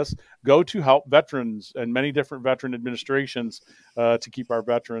like this, go to help veterans and many different veteran administrations to keep our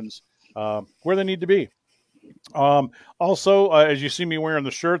veterans where they need to be. Also, as you see me wearing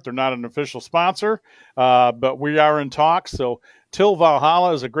the shirt, they're not an official sponsor, but we are in talks. So Till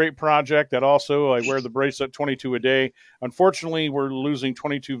Valhalla is a great project that also I wear the bracelet 22 a day. Unfortunately, we're losing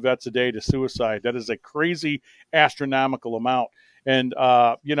 22 vets a day to suicide. That is a crazy astronomical amount. And,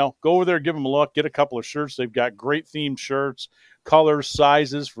 go over there, give them a look, get a couple of shirts. They've got great themed shirts, colors,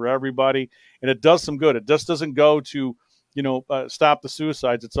 sizes for everybody. And it does some good. It just doesn't go to, stop the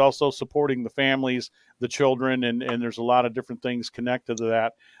suicides. It's also supporting the families, the children, and there's a lot of different things connected to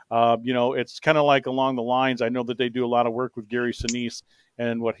that. It's kind of like along the lines, I know that they do a lot of work with Gary Sinise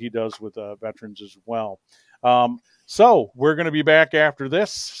and what he does with veterans as well. So we're going to be back after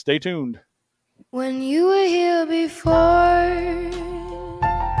this. Stay tuned. When you were here before,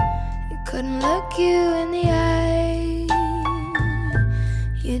 you couldn't look you in the eye.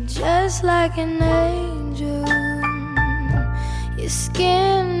 You're just like an angel. Your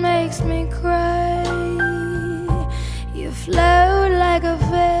skin makes me cry. You float like a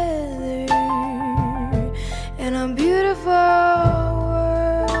feather in a beautiful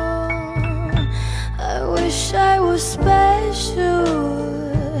world. I wish I was special.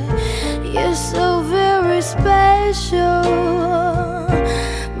 You're so very special,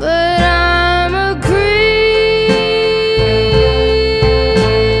 but I'm a creep.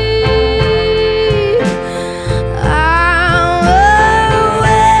 I'm a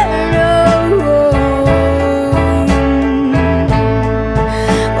weirdo.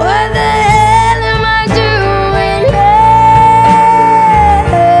 What the hell am I doing here?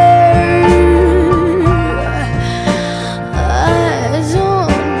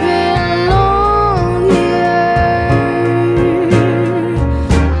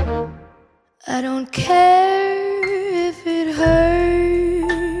 I don't I don't care if it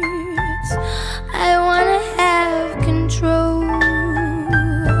hurts. I wanna have control.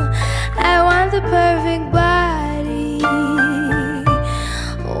 I want the perfect body. I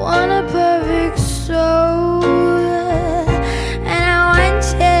want a perfect soul. And I want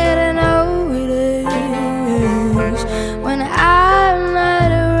you to notice when I'm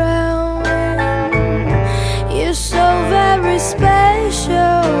not around. You're so very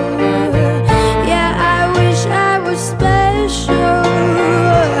special. Special,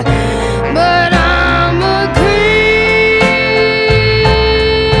 but I'm a creep.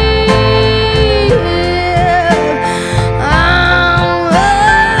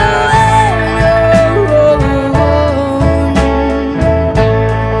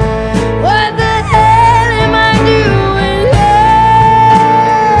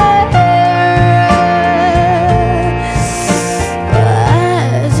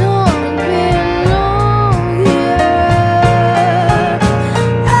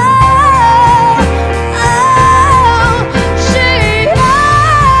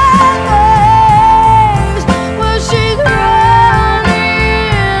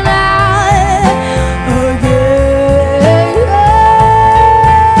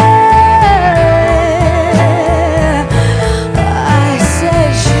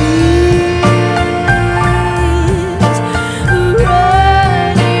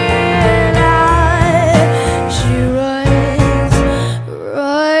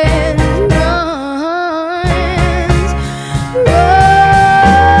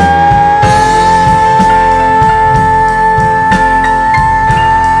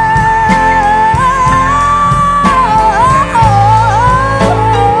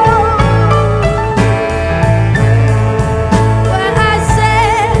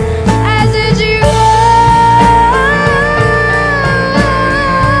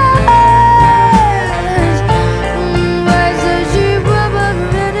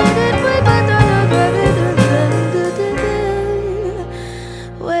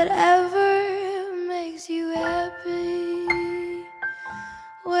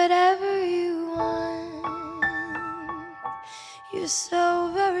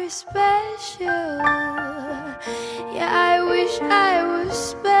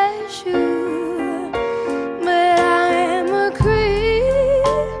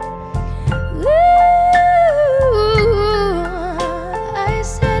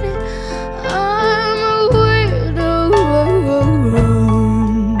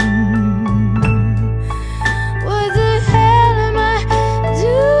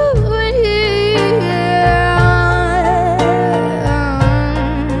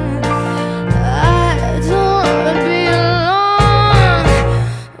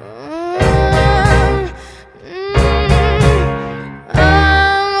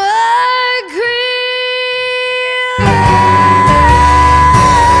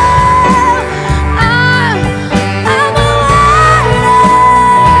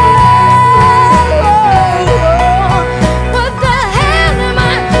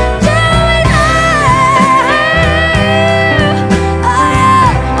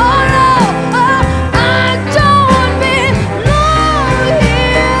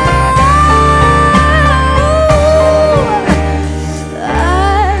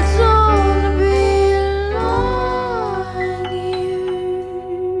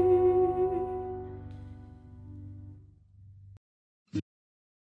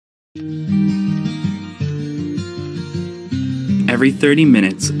 Every 30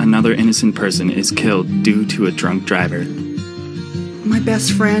 minutes, another innocent person is killed due to a drunk driver. My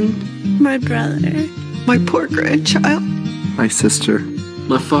best friend. My brother. My poor grandchild. My sister.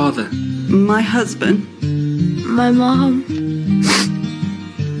 My father. My husband. My mom.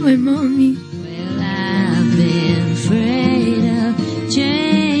 My mommy. Well, I've been afraid of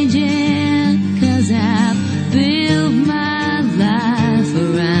changing, 'cause I've built my life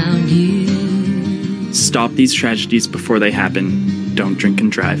around you. Stop these tragedies before they happen. Don't drink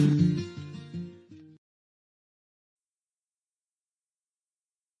and drive.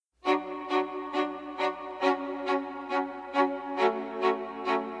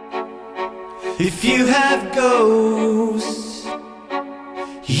 If you have ghosts,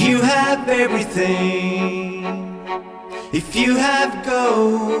 you have everything. If you have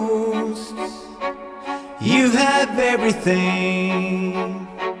ghosts, you have everything.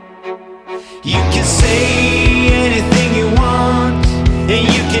 You can say anything you want, and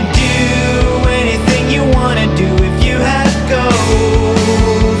you can do anything you want to do. If you have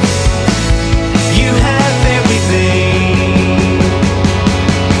ghosts, you have everything.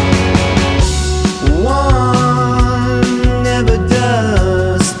 One never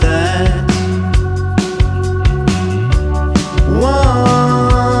does that.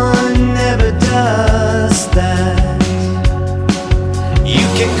 One never does that. You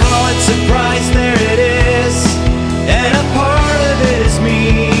can call it surprise, there it is, and a part of it is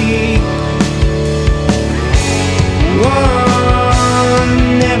me. One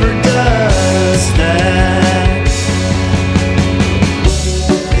never does that.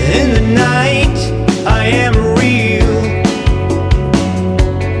 In the night, I am real.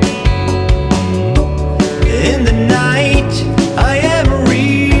 In the night, I am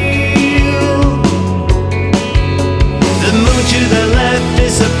real. The moon to the left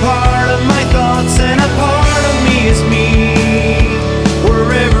is a part of my thoughts, and a part of me is me.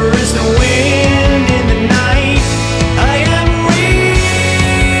 Wherever is the wind in the night, I am real.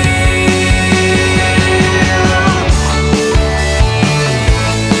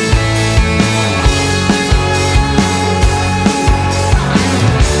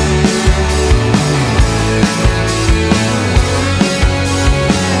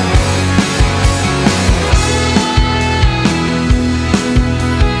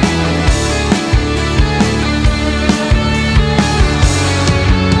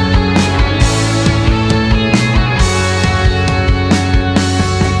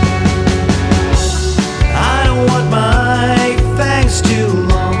 I don't want my fangs too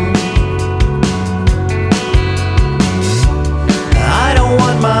long. I don't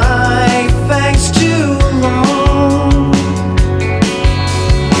want my fangs too long.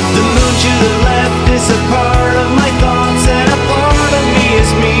 The moon to the left is a part of my thoughts, and a part of me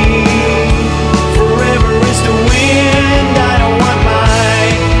is me. Forever is the wind. I don't want my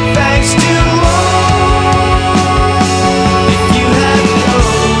fangs too long. If you have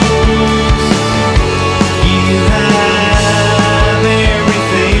ghosts, you have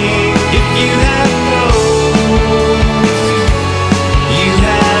everything. If you have ghosts, you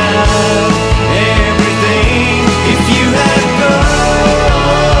have everything. If you have ghosts,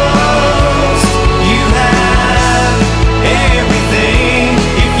 you have everything.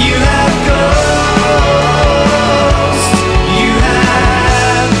 If you have ghosts, you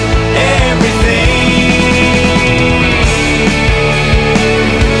have everything.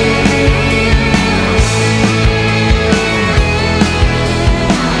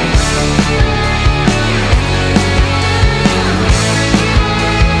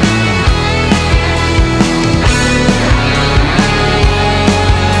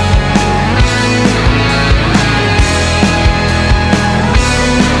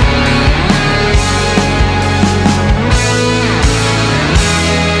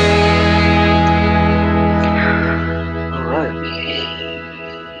 All right.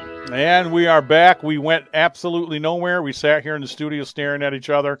 And we are back. We went absolutely nowhere. We sat here in the studio staring at each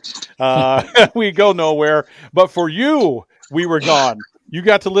other. We go nowhere. But for you, we were gone. You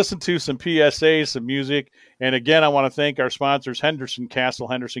got to listen to some PSAs, some music. And again, I want to thank our sponsors, Henderson Castle,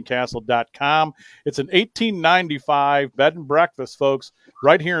 hendersoncastle.com. It's an 1895 bed and breakfast, folks,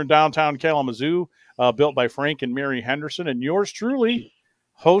 right here in downtown Kalamazoo, built by Frank and Mary Henderson. And yours truly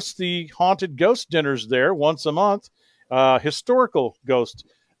hosts the haunted ghost dinners there once a month, historical ghost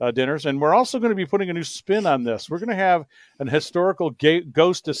dinners. And we're also going to be putting a new spin on this. We're going to have an historical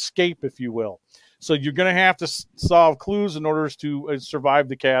ghost escape, if you will. So you're going to have to solve clues in order to survive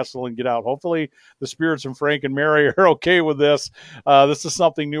the castle and get out. Hopefully the spirits of Frank and Mary are okay with this. This is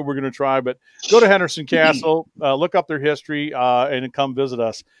something new we're going to try, but go to Henderson Castle, look up their history, and come visit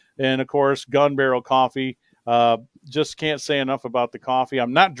us. And of course, Gun Barrel Coffee. Just can't say enough about the coffee.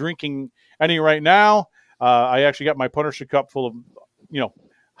 I'm not drinking any right now. I actually got my Punisher cup full of,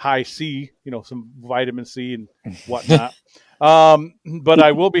 high C, some vitamin C and whatnot. But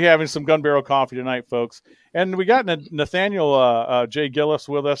I will be having some Gun Barrel Coffee tonight, folks. And we got Nathaniel J. Gillis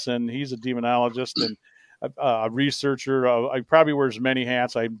with us, and he's a demonologist and a researcher. He probably wears many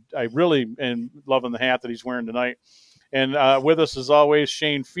hats. I really am loving the hat that he's wearing tonight. And with us, as always,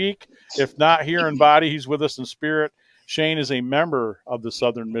 Shane Feek. If not here in body, he's with us in spirit. Shane is a member of the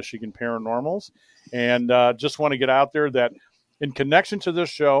Southern Michigan Paranormals. And just want to get out there that in connection to this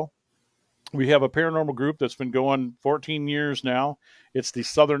show, we have a paranormal group that's been going 14 years now. It's the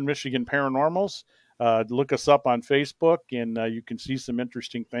Southern Michigan Paranormals. Look us up on Facebook, and you can see some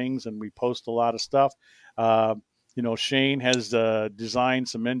interesting things, and we post a lot of stuff. Shane has designed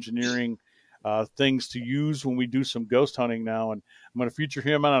some engineering things to use when we do some ghost hunting now, and I'm going to feature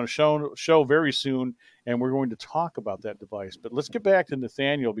him on a show very soon, and we're going to talk about that device. But let's get back to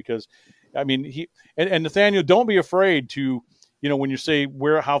Nathaniel, because, and Nathaniel, don't be afraid to, when you say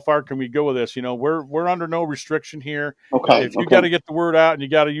how far can we go with this, we're under no restriction here. Okay. If you got to get the word out and you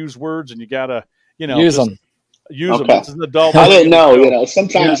got to use words and you got to, use them. Use them. This is an adult. I didn't know,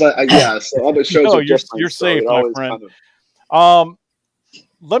 sometimes so other shows are different. You're safe, so my friend.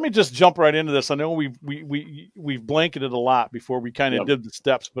 Let me just jump right into this. I know we've blanketed a lot before we kind of did the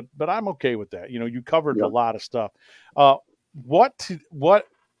steps, but I'm okay with that. You covered a lot of stuff. What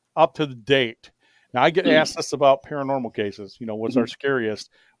up to the date? Now, I get asked this about paranormal cases. What's our scariest?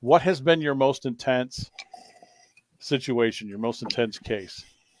 What has been your most intense situation, your most intense case?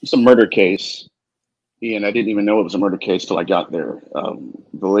 It's a murder case, and I didn't even know it was a murder case till I got there.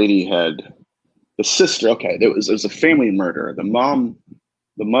 The lady had the sister. Okay, it was a family murder.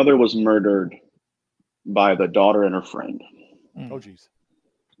 The mother was murdered by the daughter and her friend. Oh, geez.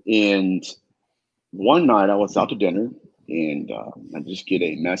 And one night I was out to dinner, and I just get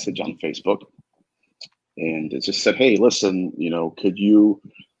a message on Facebook. And it just said, hey, listen, could you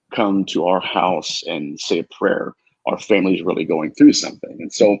come to our house and say a prayer? Our family's really going through something.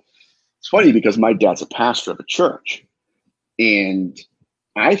 And so it's funny because my dad's a pastor of a church. And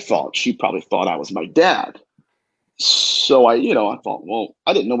I thought she probably thought I was my dad. So I thought, well,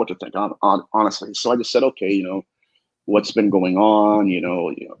 I didn't know what to think, honestly. So I just said, okay, what's been going on,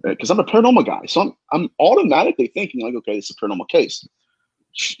 because I'm a paranormal guy. So I'm automatically thinking like, okay, this is a paranormal case.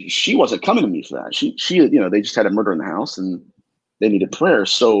 She wasn't coming to me for that. She, they just had a murder in the house and they needed prayer.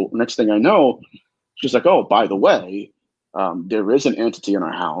 So next thing I know, she's like, oh, by the way, there is an entity in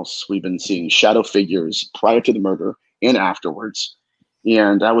our house. We've been seeing shadow figures prior to the murder and afterwards.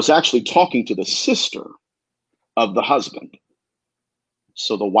 And I was actually talking to the sister of the husband.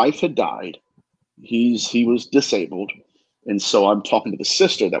 So the wife had died. He was disabled. And so I'm talking to the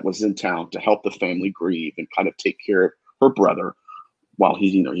sister that was in town to help the family grieve and kind of take care of her brother while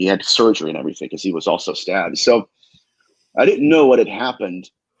he had surgery and everything because he was also stabbed. So I didn't know what had happened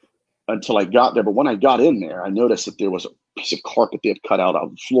until I got there. But when I got in there, I noticed that there was a piece of carpet they had cut out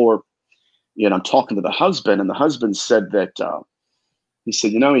on the floor. And I'm talking to the husband, and the husband said that, he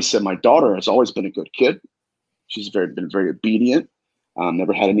said, my daughter has always been a good kid. She's been very obedient.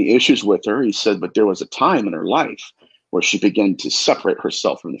 Never had any issues with her. He said, but there was a time in her life where she began to separate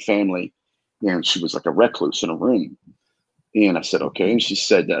herself from the family, and she was like a recluse in a room. And I said, okay. And she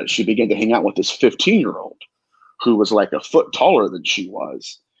said she began to hang out with this 15-year-old who was like a foot taller than she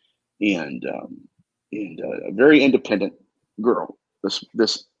was, and a very independent girl.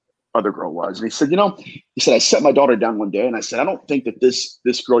 This other girl was. And he said, I set my daughter down one day, and I said, I don't think that this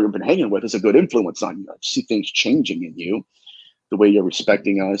girl you've been hanging with is a good influence on you. I see things changing in you, the way you're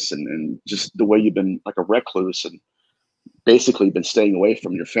respecting us, and just the way you've been like a recluse and basically been staying away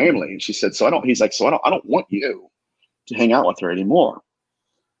from your family. And she said, I don't want you to hang out with her anymore.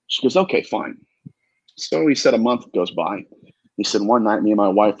 She goes, okay, fine. So he said a month goes by. He said, one night, me and my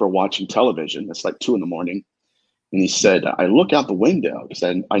wife were watching television. It's like 2 a.m. And he said, I look out the window because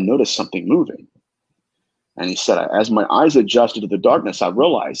I noticed something moving. And he said, as my eyes adjusted to the darkness, I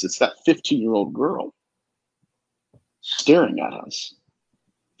realized it's that 15-year-old girl staring at us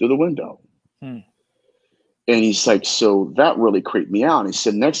through the window. And he's like, so that really creeped me out. And he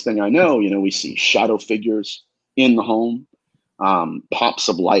said, next thing I know, we see shadow figures in the home, pops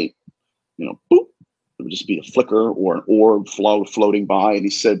of light, boop. It would just be a flicker or an orb floating by. And he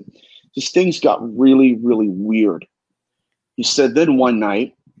said, just things got really, really weird. He said, then one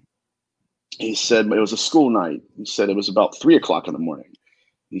night, He said it was a school night. He said it was about 3 o'clock in the morning.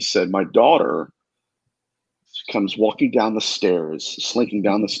 He said, my daughter comes walking down the stairs, slinking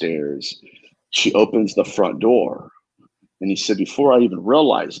down the stairs. She opens the front door. And he said, before I even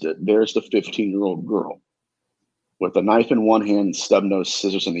realized it, there's the 15-year-old girl with a knife in one hand and stub-nosed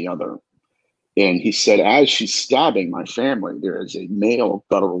scissors in the other. And he said, as she's stabbing my family, there is a male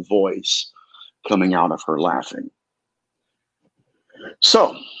guttural voice coming out of her laughing.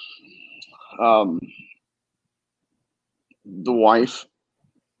 So the wife,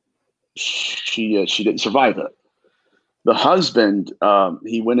 she didn't survive it. The husband,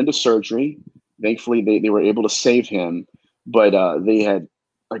 he went into surgery. Thankfully, they were able to save him, but they had,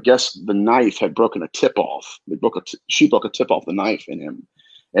 I guess, the knife had broken a tip off. She broke a tip off the knife in him,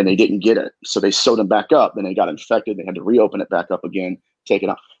 and they didn't get it. So they sewed him back up, and they got infected. They had to reopen it back up again, take it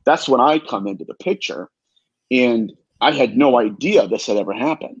out. That's when I come into the picture, and I had no idea this had ever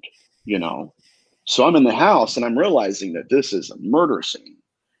happened, you know. So I'm in the house, and I'm realizing that this is a murder scene.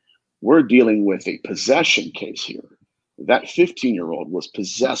 We're dealing with a possession case here. That 15-year-old was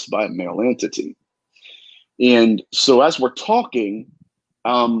possessed by a male entity. And so as we're talking,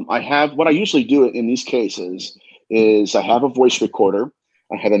 I have what I usually do in these cases is I have a voice recorder.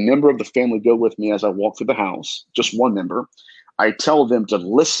 I have a member of the family go with me as I walk through the house, just one member. I tell them to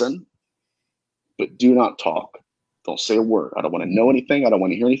listen, but do not talk. Don't say a word. I don't want to know anything. I don't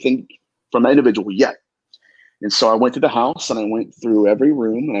want to hear anything from that individual yet. And so I went to the house and I went through every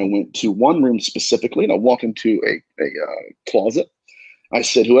room, and I went to one room specifically, and I walked into a closet. I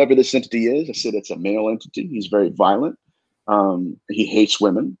said, whoever this entity is, I said, it's a male entity. He's very violent. He hates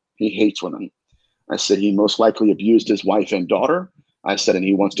women. He hates women. I said, he most likely abused his wife and daughter. I said, and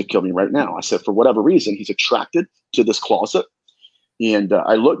he wants to kill me right now. I said, for whatever reason, he's attracted to this closet. And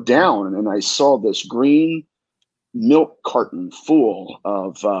I looked down and I saw this green milk carton full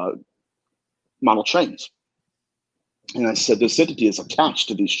of model trains. And I said, this entity is attached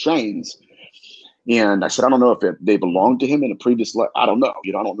to these trains. And I said, I don't know if they belonged to him in a previous life. I don't know.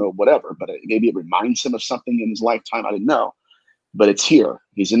 You know, I don't know, whatever. But maybe it reminds him of something in his lifetime. I didn't know. But it's here.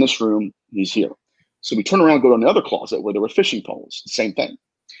 He's in this room. He's here. So we turn around and go to another closet where there were fishing poles. Same thing.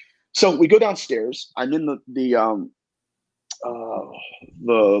 So we go downstairs. I'm in the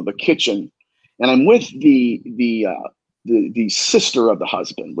kitchen, and I'm with the sister of the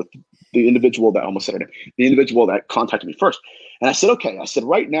husband, with the individual that, I almost said her name, the individual that contacted me first. And I said, okay. I said,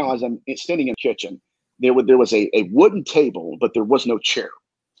 right now, as I'm standing in the kitchen, there was a wooden table, but there was no chair.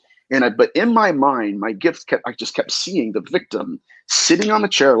 But in my mind, I just kept seeing the victim sitting on the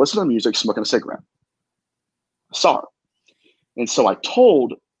chair, listening to music, smoking a cigarette. I saw her. And so I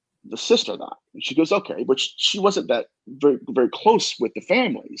told the sister that, and she goes, okay, but she wasn't that very, very close with the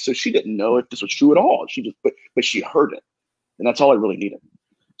family. So she didn't know if this was true at all. But she heard it. And that's all I really needed.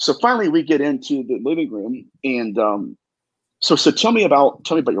 So finally we get into the living room, and so tell me about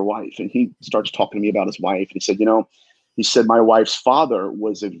your wife. And he starts talking to me about his wife. And he said, my wife's father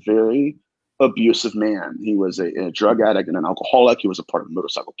was a very abusive man. He was a drug addict and an alcoholic. He was a part of a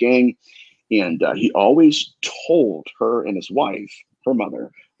motorcycle gang. And he always told her and his wife, her mother,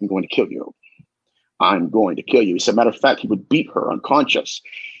 I'm going to kill you. I'm going to kill you. He said, matter of fact, he would beat her unconscious.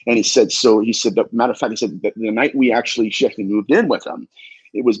 And he said, matter of fact, he said that the night she actually moved in with him,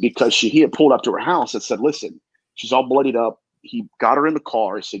 it was because he had pulled up to her house and said, listen, she's all bloodied up. He got her in the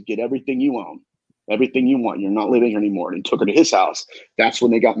car. He said, get everything you own, everything you want. You're not living here anymore. And he took her to his house. That's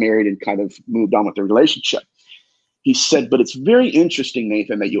when they got married and kind of moved on with their relationship. He said, but it's very interesting,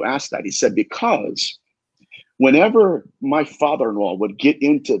 Nathan, that you asked that. He said, because whenever my father-in-law would get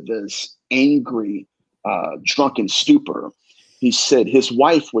into this angry, drunken stupor, he said his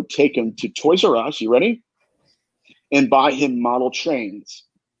wife would take him to Toys R Us, you ready? And buy him model trains.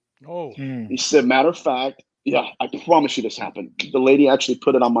 Oh. He said, matter of fact, yeah, I promise you this happened. The lady actually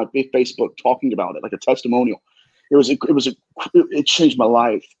put it on my Facebook talking about it, like a testimonial. It changed my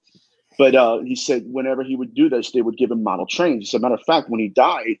life. But he said whenever he would do this, they would give him model trains. He said, matter of fact, when he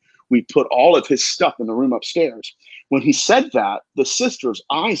died, we put all of his stuff in the room upstairs. When he said that, the sister's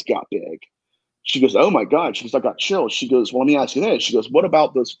eyes got big. She goes, oh my God. She goes, I got chills. She goes, well, let me ask you this. She goes, what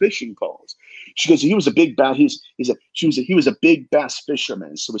about those fishing poles? She goes, he was a big bass. He was a big bass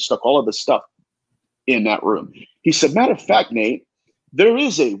fisherman. So we stuck all of the stuff in that room. He said, matter of fact, Nate, there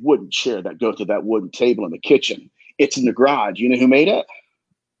is a wooden chair that goes to that wooden table in the kitchen. It's in the garage. You know who made it?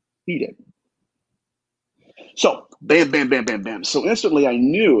 He did. So bam, bam, bam, bam, bam. So instantly I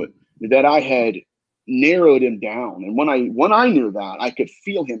knew that I had narrowed him down. And when I knew that, I could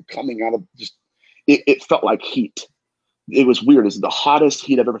feel him coming out of just, it felt like heat. It was weird. It's the hottest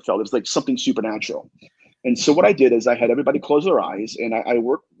heat I've ever felt. It was like something supernatural. And so what I did is I had everybody close their eyes, and I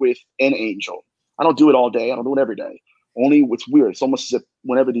worked with an angel. I don't do it all day. I don't do it every day. Only what's weird, it's almost as if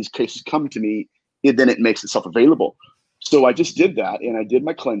whenever these cases come to me, then it makes itself available. So I just did that, and I did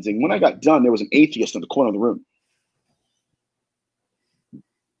my cleansing. When I got done, there was an atheist in the corner of the room.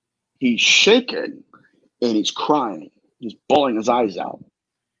 He's shaking, and he's crying. He's bawling his eyes out.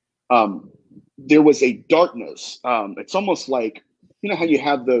 There was a darkness. It's almost like, you know how you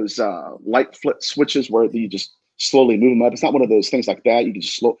have those light flip switches where you just slowly move them up? It's not one of those things like that. You can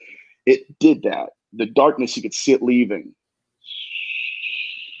just it did that. The darkness, you could see it leaving.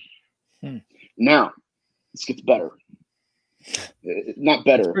 Now, this gets better. Not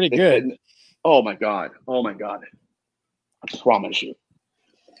better. It's pretty good. Oh my God. I promise you.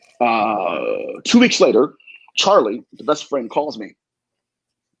 2 weeks later, Charlie, the best friend, calls me.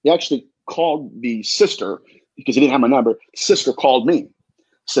 He actually called the sister because he didn't have my number. Sister called me.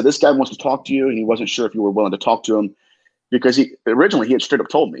 Said, this guy wants to talk to you, and he wasn't sure if you were willing to talk to him because originally he had straight up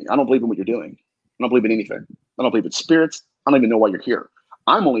told me, I don't believe in what you're doing. I don't believe in anything. I don't believe in spirits. I don't even know why you're here.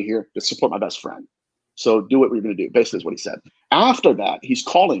 I'm only here to support my best friend. So do what we're going to do. Basically is what he said. After that, he's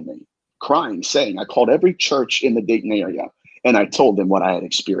calling me, crying, saying, I called every church in the Dayton area, and I told them what I had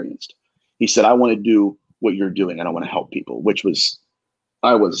experienced. He said, I want to do what you're doing, and I want to help people,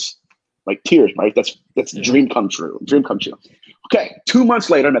 I was like tears, right? That's the dream come true. Okay, 2 months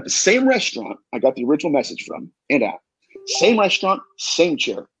later, I'm at the same restaurant I got the original message from and at. Same restaurant, same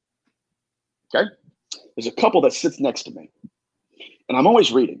chair. Okay? There's a couple that sits next to me. And I'm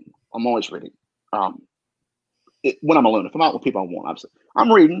always reading. When I'm alone. If I'm out with people, I won't, obviously.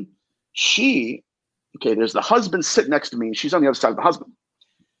 I'm reading. There's the husband sitting next to me, and she's on the other side of the husband.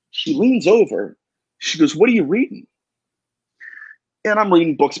 She leans over. She goes, what are you reading? And I'm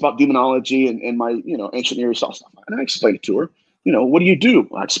reading books about demonology and my, ancient Near East stuff. And I explain it to her. What do you do?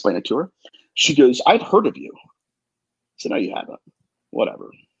 I explain it to her. She goes, I've heard of you. I said, no, you haven't. Whatever.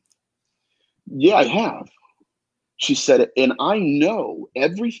 Yeah, I have. She said, and I know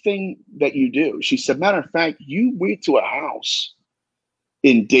everything that you do. She said, matter of fact, you went to a house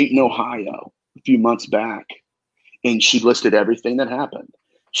in Dayton, Ohio a few months back, and she listed everything that happened.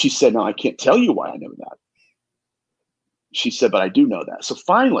 She said, no, I can't tell you why I know that. She said, but I do know that. So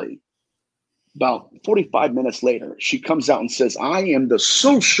finally, about 45 minutes later, she comes out and says, I am the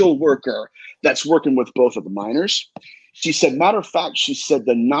social worker that's working with both of the minors. She said, matter of fact, she said,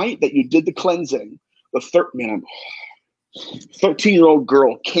 the night that you did the cleansing, the 13-year-old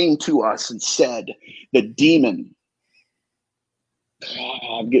girl came to us and said, the demon,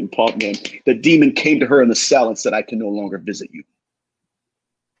 I'm getting pumped, man. The demon came to her in the cell and said, I can no longer visit you.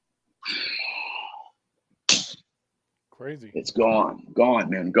 Crazy. It's gone,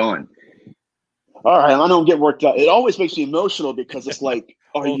 man, gone. All right, I don't get worked up. It always makes me emotional because it's like,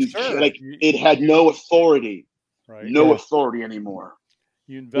 it had no authority, authority anymore.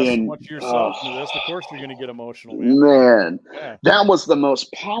 You invest so much yourself into this, of course you're going to get emotional, man. That was the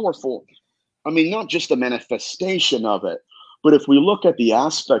most powerful. I mean, not just the manifestation of it, but if we look at the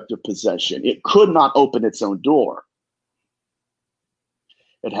aspect of possession, it could not open its own door.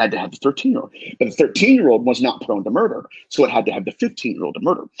 It had to have the 13-year-old. But the 13-year-old was not prone to murder, so it had to have the 15-year-old to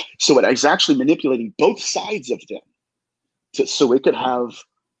murder. So it is actually manipulating both sides of them so it could have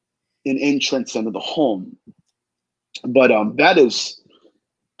an entrance into the home. But that is,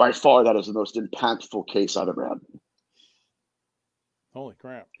 by far, that is the most impactful case I've ever had. Holy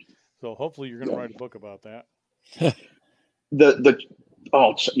crap. So hopefully you're going to write a book about that. The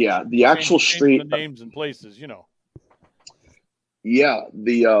actual street. The names and places, Yeah,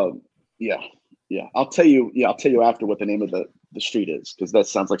 I'll tell you after what the name of the street is, because that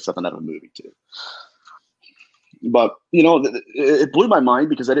sounds like something out of a movie too. But it blew my mind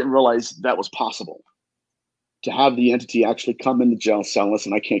because I didn't realize that was possible. To have the entity actually come in the jail cell and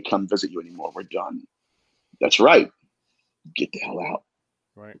listen, I can't come visit you anymore. We're done. That's right. Get the hell out.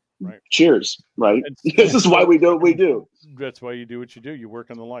 Right. Cheers. Right. This is why we do what we do. That's why you do what you do. You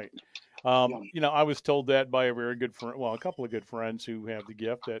work in the light. I was told that by a very good friend, a couple of good friends who have the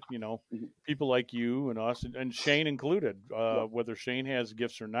gift that, people like you and us and Shane included, whether Shane has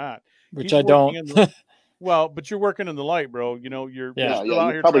gifts or not. Which I don't. But you're working in the light, bro. You're still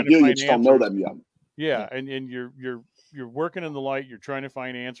out here probably trying to find answers. Don't know them yet. Yeah. And you're working in the light. You're trying to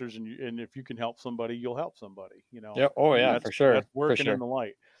find answers, and if you can help somebody, you'll help somebody, Yeah. Oh yeah, for sure. That's working in the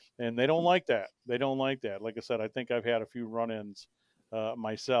light. And they don't like that. Like I said, I think I've had a few run-ins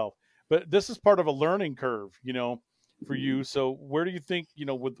myself. But this is part of a learning curve, for you. So where do you think,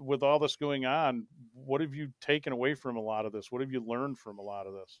 with all this going on, what have you taken away from a lot of this? What have you learned from a lot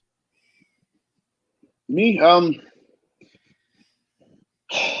of this? Me,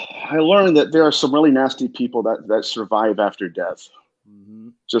 I learned that there are some really nasty people that survive after death. Mm-hmm.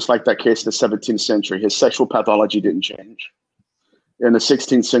 Just like that case in the 17th century, his sexual pathology didn't change. In the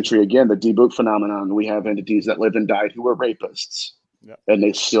 16th century, again, the debug phenomenon, we have entities that lived and died who were rapists, and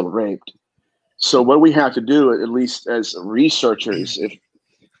they still raped. So what we have to do, at least as researchers, if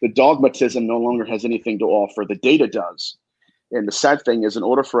the dogmatism no longer has anything to offer, the data does. And the sad thing is, in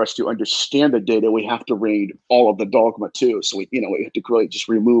order for us to understand the data, we have to read all of the dogma too. So we have to really just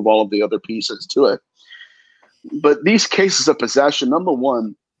remove all of the other pieces to it. But these cases of possession, number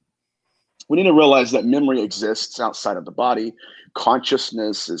one, we need to realize that memory exists outside of the body.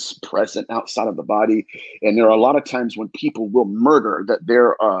 Consciousness is present outside of the body. And there are a lot of times when people will murder that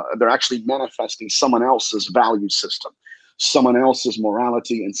they're actually manifesting someone else's value system, someone else's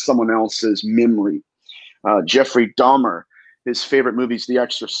morality, and someone else's memory. Jeffrey Dahmer, his favorite movie is The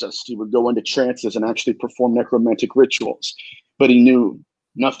Exorcist. He would go into trances and actually perform necromantic rituals, but he knew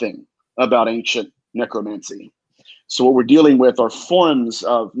nothing about ancient necromancy. So what we're dealing with are forms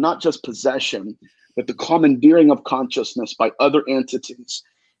of not just possession, but the commandeering of consciousness by other entities.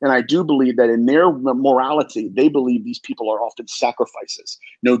 And I do believe that in their morality, they believe these people are often sacrifices,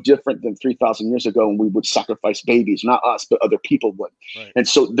 no different than 3,000 years ago when we would sacrifice babies, not us, but other people would. Right. And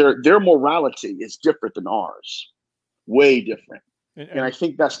so their morality is different than ours, way different. And I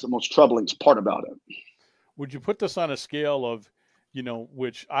think that's the most troubling part about it. Would you put this on a scale of,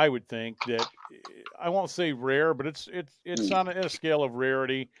 which I would think that, I won't say rare, but it's on a scale of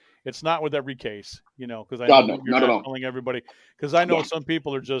rarity. It's not with every case, because I know you're not telling everybody, because I know some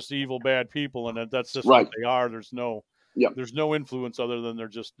people are just evil, bad people, and that's just what they are. There's no influence other than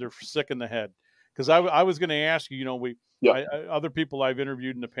they're sick in the head. Because I was going to ask you, other people I've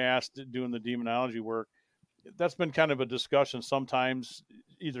interviewed in the past doing the demonology work, that's been kind of a discussion sometimes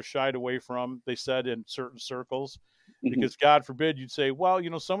either shied away from, they said, in certain circles, because God forbid you'd say, well,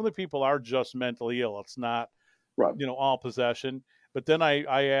 some of the people are just mentally ill. It's not, all possession. But then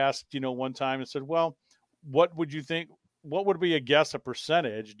I asked, one time and said, well, what would you think? What would be a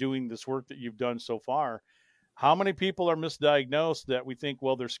percentage doing this work that you've done so far? How many people are misdiagnosed that we think,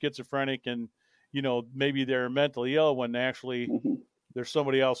 well, they're schizophrenic and, maybe they're mentally ill when actually there's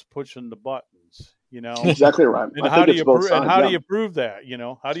somebody else pushing the buttons, Exactly right. And how do you prove that? How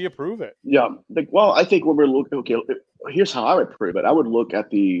do you prove it? Yeah. Well, I think when we're looking, here's how I would prove it. I would look at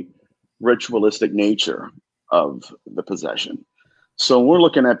the ritualistic nature of the possession. So when we're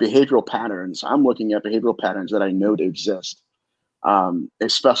looking at behavioral patterns, I'm looking at behavioral patterns that I know to exist,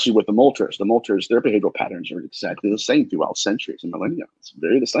 especially with the Molters. The Molters, their behavioral patterns are exactly the same throughout centuries and millennia. It's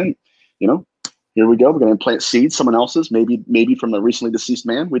very the same. Here we go. We're going to implant seeds, someone else's, maybe from a recently deceased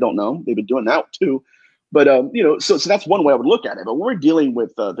man. We don't know. They've been doing that too. But, so that's one way I would look at it. But when we're dealing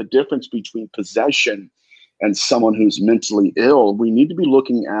with the difference between possession and someone who's mentally ill, we need to be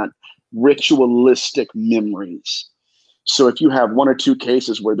looking at ritualistic memories. So if you have one or two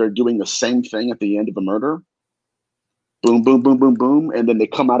cases where they're doing the same thing at the end of a murder, boom, boom, boom, boom, boom, and then they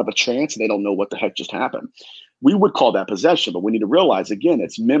come out of a trance and they don't know what the heck just happened, we would call that possession. But we need to realize, again,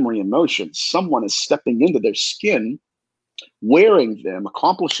 it's memory and motion. Someone is stepping into their skin, wearing them,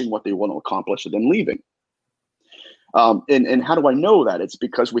 accomplishing what they want to accomplish, and then leaving. And how do I know that? It's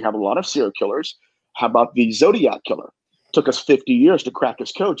because we have a lot of serial killers. How about the Zodiac killer? Took us 50 years to crack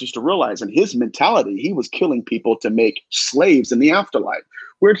his code just to realize in his mentality, he was killing people to make slaves in the afterlife.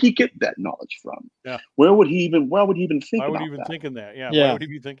 Where'd he get that knowledge from? Yeah. Why would he even think about that? Why would he even thinking that? Yeah. Why would he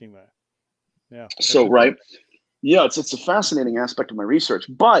be thinking that? Yeah. So, right. Yeah, it's a fascinating aspect of my research,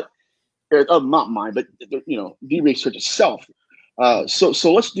 but not mine, but the research itself.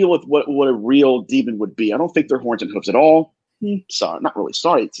 So let's deal with what a real demon would be. I don't think they're horns and hooves at all. Sorry, not really.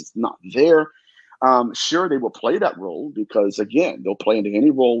 Sorry, it's not there. Sure, they will play that role because, again, they'll play into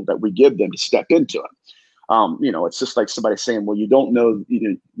any role that we give them to step into it. It's just like somebody saying, well, you don't know,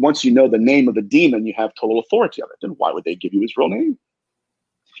 once you know the name of the demon, you have total authority of it. Then why would they give you his real name?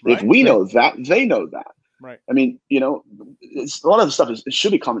 Right. If we know that, they know that. Right. I mean, it's, a lot of the stuff it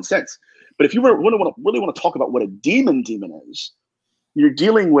should be common sense. But if you really want to talk about what a demon is, you're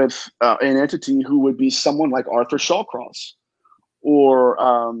dealing with an entity who would be someone like Arthur Shawcross or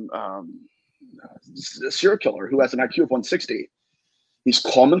a serial killer who has an IQ of 160. He's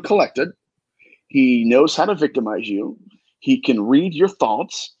calm and collected. He knows how to victimize you. He can read your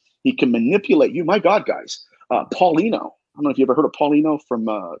thoughts. He can manipulate you. My God, guys. Paulino. I don't know if you ever heard of Paulino from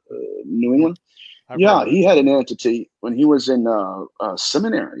New England. Yeah, he had an entity when he was in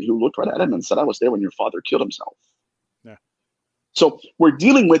seminary who looked right at him and said, I was there when your father killed himself. Yeah. So we're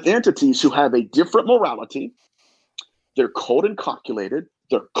dealing with entities who have a different morality. They're cold and calculated.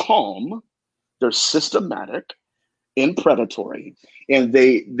 They're calm. They're systematic. and predatory, and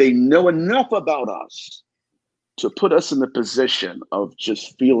they know enough about us to put us in the position of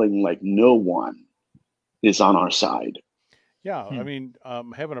just feeling like no one is on our side. Yeah, I mean,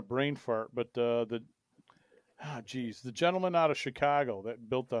 having a brain fart, but the gentleman out of Chicago that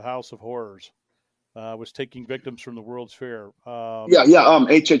built the House of Horrors was taking victims from the World's Fair.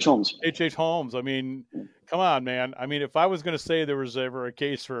 H.H. Holmes. H.H. Holmes. I mean, come on, man. I mean, if I was going to say there was ever a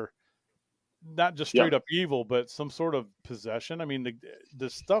case for not just straight up evil, but some sort of possession, I mean, the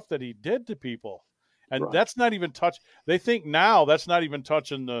stuff that he did to people, and that's not even they think now that's not even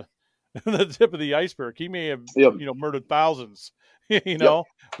touching the tip of the iceberg. He may have, murdered thousands.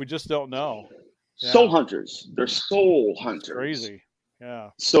 We just don't know. Soul hunters. They're soul hunters. Crazy.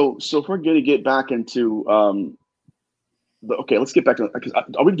 Yeah. So if we're going to get back into let's get back to.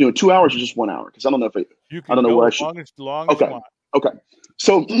 Are we doing 2 hours or just 1 hour? Because I don't know if I don't know where I should. Long as you want. Okay.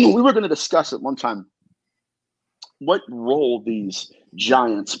 So we were going to discuss at one time what role these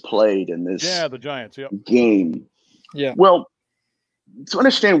giants played in this. Yeah, the giants. Yep. Game. Yeah. Well, to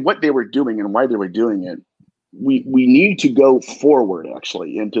understand what they were doing and why they were doing it, we need to go forward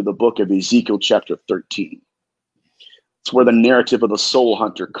actually into the book of Ezekiel chapter 13. It's where the narrative of the soul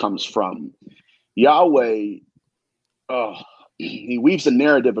hunter comes from. Yahweh, he weaves a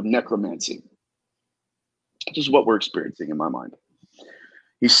narrative of necromancy. This is what we're experiencing in my mind.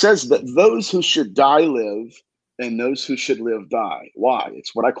 He says that those who should die live, and those who should live die. Why?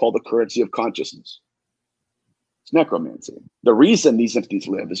 It's what I call the currency of consciousness. It's necromancy. The reason these entities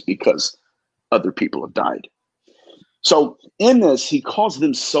live is because other people have died. So in this, he calls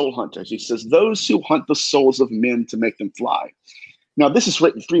them soul hunters. He says, those who hunt the souls of men to make them fly. Now, this is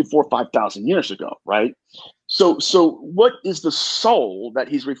written 3,000, 4,000, 5,000 years ago, right? So what is the soul that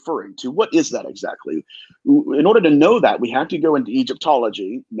he's referring to? What is that exactly? In order to know that, we have to go into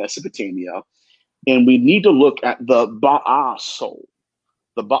Egyptology, Mesopotamia, and we need to look at the Ba'a soul.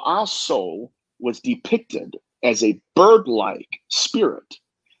 The Ba'a soul was depicted as a bird-like spirit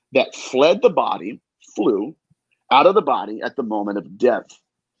that fled the body, flew out of the body at the moment of death.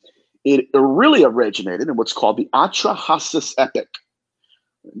 It really originated in what's called the Atrahasis epic.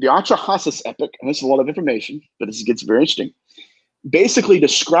 The Atrahasis epic, and this is a lot of information, but this gets very interesting, basically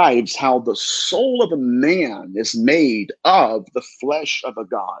describes how the soul of a man is made of the flesh of a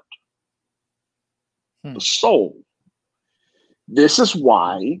god. The soul. This is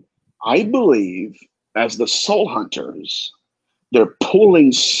why I believe, as the soul hunters, they're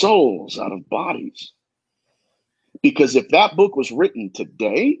pulling souls out of bodies. Because if that book was written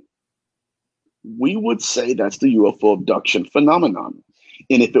today, we would say that's the UFO abduction phenomenon.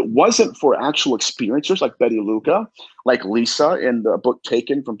 And if it wasn't for actual experiencers like Betty Luca, like Lisa in the book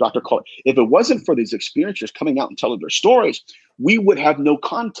Taken from Dr. Cole, if it wasn't for these experiencers coming out and telling their stories, we would have no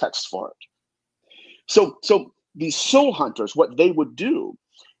context for it. So these soul hunters, what they would do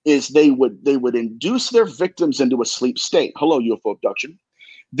is they would induce their victims into a sleep state. Hello, UFO abduction.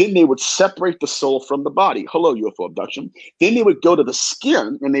 Then they would separate the soul from the body. Hello, UFO abduction. Then they would go to the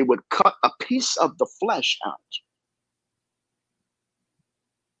skin and they would cut a piece of the flesh out.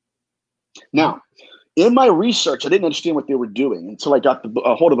 Now, in my research, I didn't understand what they were doing until I got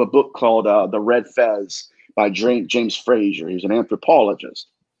a hold of a book called The Red Fez by James Frazier. He's an anthropologist.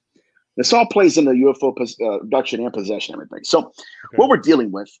 This all plays into UFO abduction and possession and everything. So what we're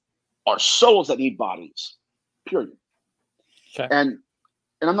dealing with are souls that need bodies, period. Okay. And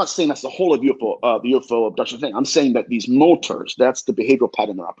I'm not saying that's the whole of the UFO abduction thing. I'm saying that these motors, that's the behavioral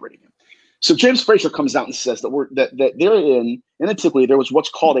pattern they're operating in. So James Frazier comes out and says that they're in antiquity, there was what's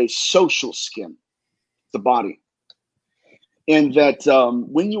called a social skin, the body. And that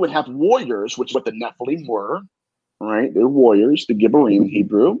when you would have warriors, which is what the Nephilim were, right? They're warriors, the Gibborim in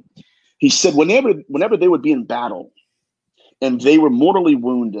Hebrew. He said whenever they would be in battle and they were mortally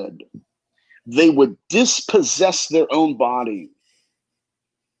wounded, they would dispossess their own body.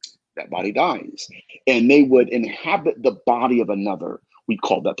 That body dies. And they would inhabit the body of another. We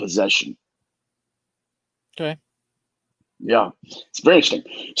call that possession. Okay. Yeah, it's very interesting.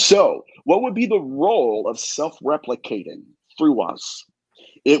 So what would be the role of self-replicating through us?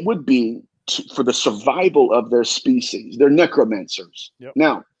 It would be for the survival of their species. They're necromancers. Yep.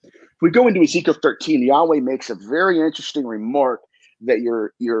 Now, if we go into Ezekiel 13, Yahweh makes a very interesting remark that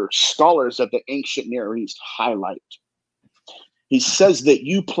your scholars of the ancient Near East highlight. He says that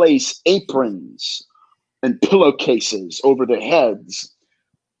you place aprons and pillowcases over the heads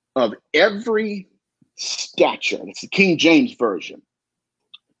of every stature. That's the King James Version.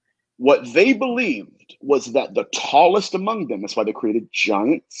 What they believed was that the tallest among them, that's why they created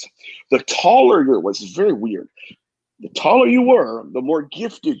giants, the taller you were, was very weird. The taller you were, the more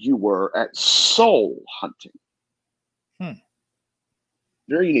gifted you were at soul hunting.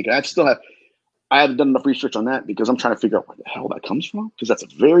 Very unique. I haven't done enough research on that because I'm trying to figure out where the hell that comes from, because that's a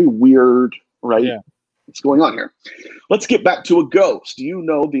very weird, right? Yeah. What's going on here? Let's get back to a ghost. Do you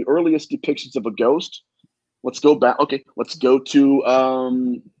know the earliest depictions of a ghost? Let's go back. Okay, let's go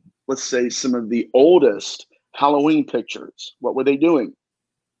to let's say some of the oldest Halloween pictures. What were they doing?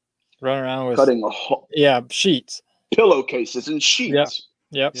 Running around with cutting a hole. Yeah, sheets, Pillowcases, and sheets.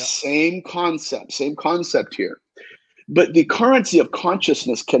 Yep. Same concept here. But the currency of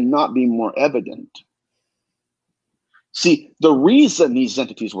consciousness cannot be more evident. See, the reason these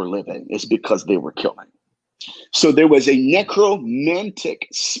entities were living is because they were killing. So there was a necromantic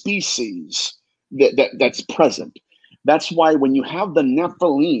species that's present. That's why when you have the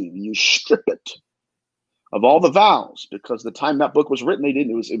Nephilim, you strip it of all the vowels, because the time that book was written,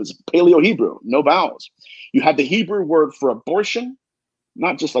 it was Paleo-Hebrew, no vowels. You had the Hebrew word for abortion,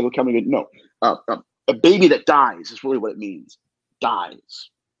 not just like a baby that dies is really what it means. Dies.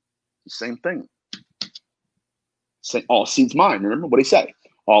 Same thing. Say all seed's mine. Remember what he said?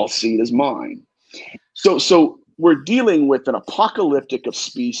 All seed is mine. So we're dealing with an apocalyptic of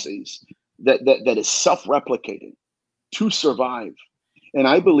species that is self-replicating to survive. And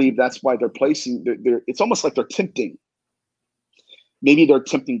I believe that's why they're placing, it's almost like they're tempting. Maybe they're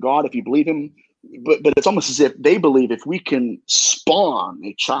tempting God if you believe him, but it's almost as if they believe if we can spawn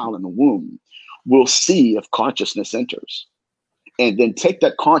a child in the womb, we'll see if consciousness enters. And then take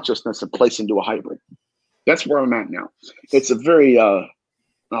that consciousness and place into a hybrid. That's where I'm at now. It's a very,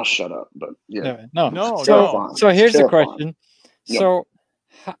 I'll shut up, but yeah. No. So here's the question. Yep. So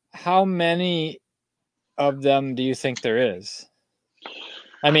how many of them do you think there is?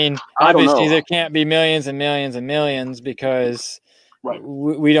 I mean, obviously there can't be millions and millions and millions because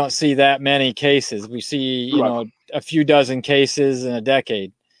we don't see that many cases. We see, you know, a few dozen cases in a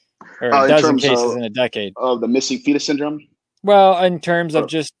decade, or a dozen cases in a decade. Of the missing fetus syndrome? Well, in terms of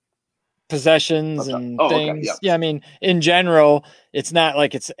just possessions and things. Okay, yeah, I mean, in general, it's not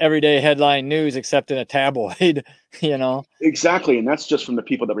like it's everyday headline news except in a tabloid, you know? Exactly, and that's just from the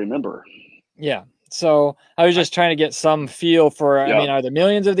people that remember. Yeah. So I was just trying to get some feel for, I mean, are there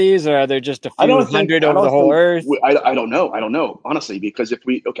millions of these, or are there just a few hundred over the whole earth? I don't know, honestly, because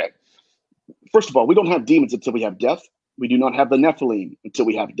first of all, we don't have demons until we have death. We do not have the Nephilim until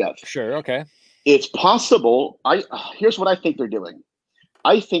we have death. Sure, okay. It's possible. Here's what I think they're doing.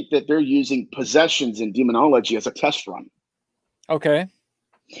 I think that they're using possessions in demonology as a test run. Okay.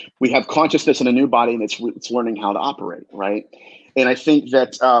 We have consciousness in a new body, and it's learning how to operate, right? And I think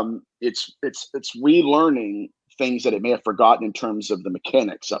that it's relearning things that it may have forgotten in terms of the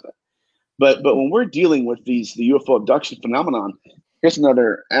mechanics of it. But when we're dealing with the UFO abduction phenomenon, here's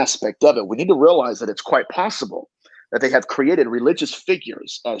another aspect of it. We need to realize that it's quite possible that they have created religious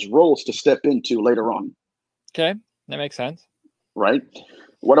figures as roles to step into later on. Okay, that makes sense. Right?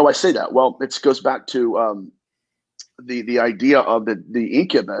 Why do I say that? Well, it goes back to the idea of the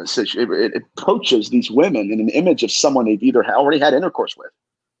incubus. It approaches these women in an image of someone they've either already had intercourse with.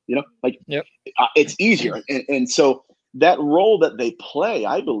 You know, like it's easier. And so that role that they play,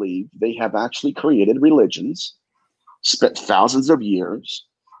 I believe they have actually created religions, spent thousands of years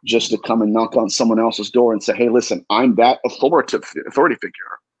just to come and knock on someone else's door and say, hey, listen, I'm that authority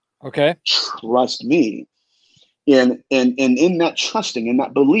figure. Okay. Trust me. And in that trusting, in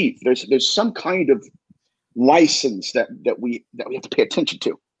that belief, there's some kind of license that we have to pay attention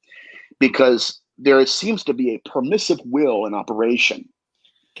to, because there seems to be a permissive will in operation.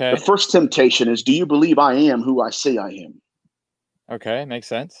 Okay. The first temptation is, do you believe I am who I say I am? Okay, makes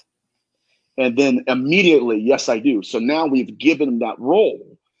sense. And then immediately, yes, I do. So now we've given them that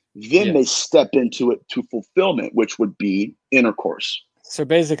role. Then they step into it to fulfillment, which would be intercourse. So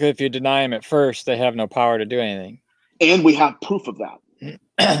basically, if you deny them at first, they have no power to do anything. And we have proof of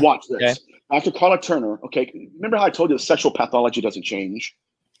that. Watch this. Okay. After Carla Turner, remember how I told you the sexual pathology doesn't change?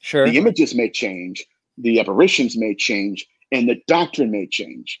 Sure. The images may change, the apparitions may change, and the doctrine may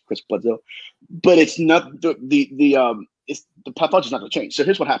change, Chris Bledsoe. But it's not the pathology is not going to change. So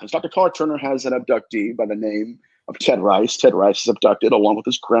here's what happens. Dr. Carla Turner has an abductee by the name of Ted Rice. Ted Rice is abducted along with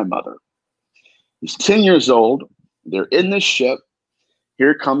his grandmother. He's 10 years old. They're in this ship.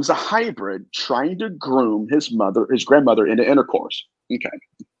 Here comes a hybrid trying to groom his grandmother into intercourse. Okay.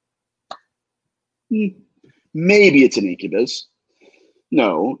 Maybe it's an incubus.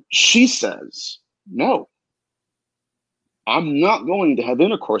 No, she says, no, I'm not going to have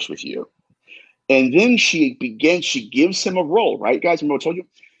intercourse with you. And then she gives him a role, right, guys? Remember I told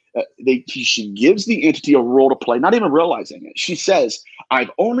you? She gives the entity a role to play, not even realizing it. She says,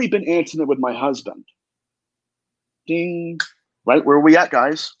 I've only been intimate with my husband. Ding. Right? Where are we at,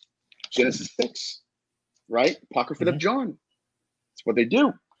 guys? Genesis 6, right? Apocrypha of John. That's what they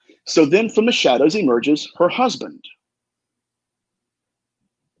do. So then from the shadows emerges her husband.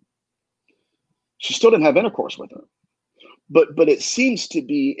 She still didn't have intercourse with her. But it seems to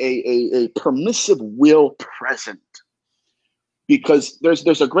be a permissive will present, because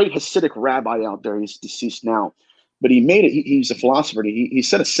there's a great Hasidic rabbi out there. He's deceased now, but he made it. He's a philosopher. He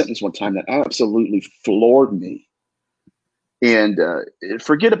said a sentence one time that absolutely floored me. And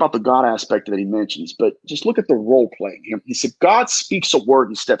forget about the God aspect that he mentions, but just look at the role playing. He said, God speaks a word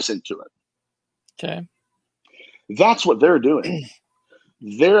and steps into it. Okay. That's what they're doing.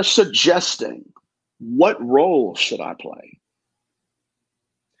 They're suggesting, what role should I play?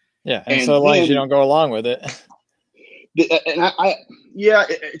 Yeah, and so long as you don't go along with it. And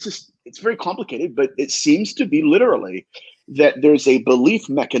it's very complicated, but it seems to be literally that there's a belief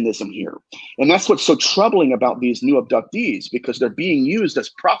mechanism here. And that's what's so troubling about these new abductees, because they're being used as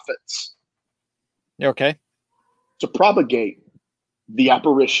prophets. Okay. To propagate the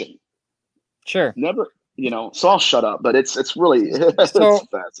apparition. Sure. Never, so I'll shut up, but it's really it's fascinating.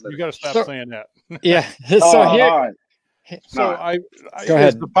 You got to stop saying that. Yeah. So here. All right. So Go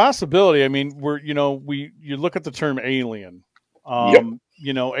ahead. The possibility. I mean, you look at the term alien.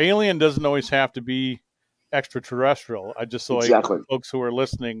 Alien doesn't always have to be extraterrestrial. I just folks who are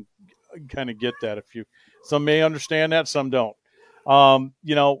listening kind of get that. Some may understand that, some don't.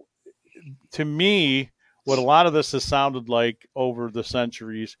 To me, what a lot of this has sounded like over the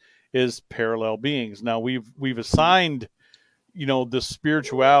centuries is parallel beings. Now we've assigned this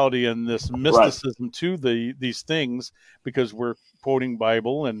spirituality and this mysticism to these things because we're quoting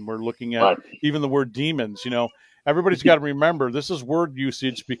Bible and we're looking at even the word demons. Everybody's got to remember this is word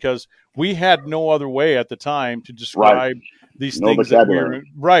usage, because we had no other way at the time to describe these things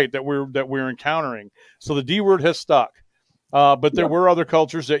that we're encountering. So the D word has stuck, but there were other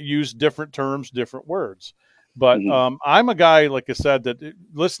cultures that used different terms, different words. But I'm a guy, like I said, that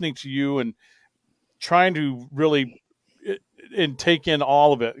listening to you and trying to really and take in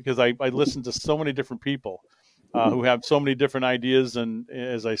all of it, because I listen to so many different people who have so many different ideas and,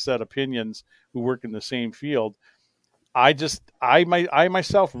 as I said, opinions, who work in the same field. I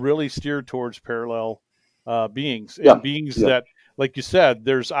myself really steer towards parallel beings and beings that, like you said,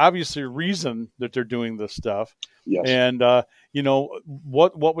 there's obviously a reason that they're doing this stuff. Yes. And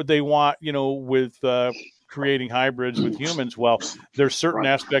what would they want? With creating hybrids with humans. Well, there's certain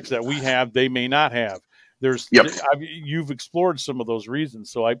aspects that we have they may not have. You've explored some of those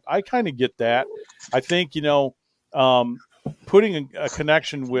reasons, so I kind of get that. I think putting a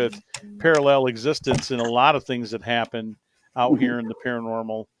connection with parallel existence in a lot of things that happen out here in the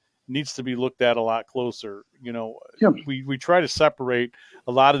paranormal needs to be looked at a lot closer. We try to separate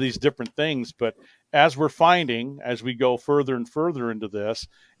a lot of these different things, but as we're finding, as we go further and further into this,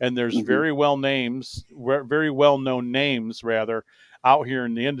 and there's very well known names rather out here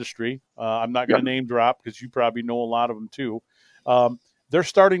in the industry. I'm not going to name drop because you probably know a lot of them too. They're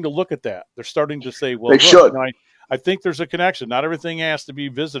starting to look at that. They're starting to say, well, I think there's a connection. Not everything has to be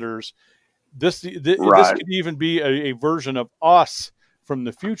visitors. This could even be a version of us from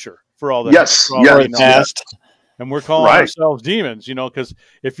the future for all that. Yes. And we're calling ourselves demons, because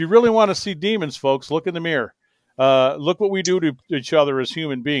if you really want to see demons, folks, look in the mirror. Look what we do to each other as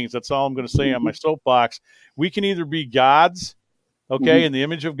human beings. That's all I'm going to say on my soapbox. We can either be gods, in the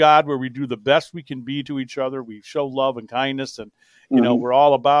image of God, where we do the best we can be to each other. We show love and kindness, and we're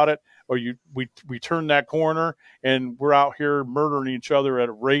all about it. Or we turn that corner and we're out here murdering each other at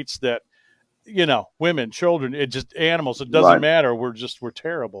rates that, women, children, animals. It doesn't matter. We're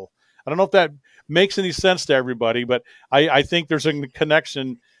terrible. I don't know if that makes any sense to everybody, but I think there's a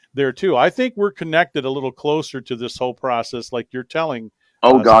connection there too. I think we're connected a little closer to this whole process, like you're telling.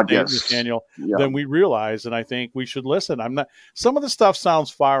 Nathaniel, than we realize, and I think we should listen. Some of the stuff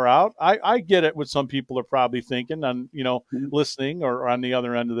sounds far out. I get it. What some people are probably thinking on, listening or on the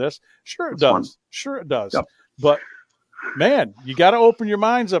other end of this. Sure it does. Sure it does. Yep. But man, you got to open your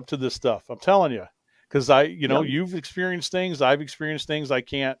minds up to this stuff. I'm telling you, because you've experienced things. I've experienced things. I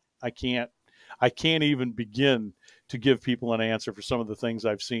can't even begin to give people an answer for some of the things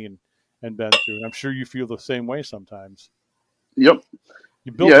I've seen and been through. And I'm sure you feel the same way sometimes. Yep.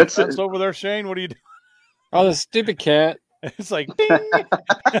 You built a fence over there, Shane? What are you doing? Oh, the stupid cat. It's like, ding!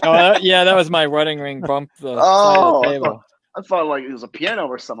 That was my wedding ring bump the side of the table. I thought like it was a piano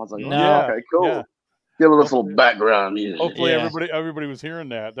or something. I was like, okay, cool. Yeah. Give it this little background music. Hopefully everybody was hearing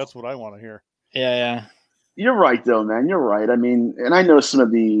that. That's what I want to hear. Yeah. You're right, though, man. You're right. I mean, and I know some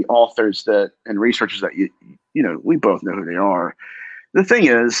of the authors and researchers that we both know who they are. The thing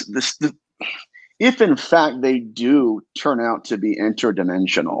is, if in fact they do turn out to be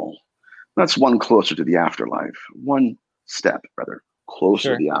interdimensional, that's one closer to the afterlife, one step, rather, closer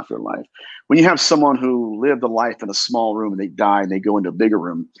Sure. to the afterlife. When you have someone who lived a life in a small room and they die and they go into a bigger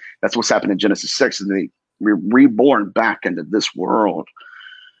room, that's what's happened in Genesis 6, and they were reborn back into this world.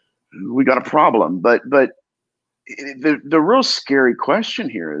 We got a problem. But the real scary question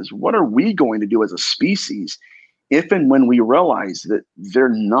here is, what are we going to do as a species if and when we realize that they're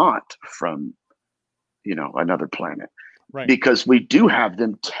not from, another planet? Right. Because we do have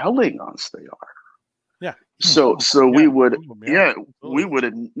them telling us they are. Yeah. So we would,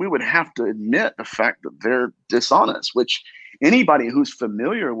 absolutely. we would have to admit the fact that they're dishonest, which anybody who's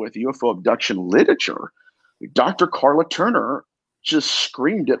familiar with UFO abduction literature, Dr. Carla Turner just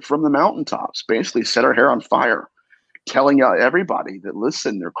screamed it from the mountaintops, basically set her hair on fire, telling everybody that,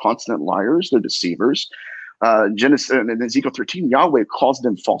 listen, they're constant liars, they're deceivers. Genesis and Ezekiel 13, Yahweh calls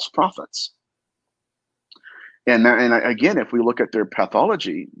them false prophets. And again, if we look at their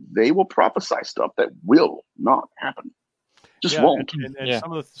pathology, they will prophesy stuff that will not happen. Just won't.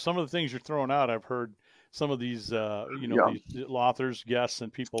 And some of the things you're throwing out, I've heard some of these, these authors, guests,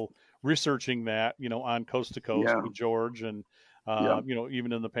 and people researching that, on Coast to Coast with George, and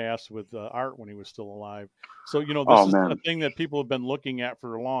even in the past with Art when he was still alive. So this is a thing that people have been looking at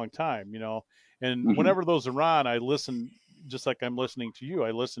for a long time. And whenever those are on, I listen, just like I'm listening to you. I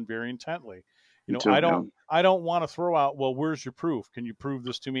listen very intently. I don't want to throw out, well, where's your proof? Can you prove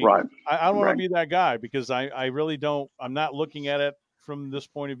this to me? Right. I don't want to be that guy, because I really don't. I'm not looking at it from this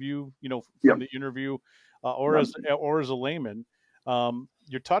point of view, from the interview, or as a layman.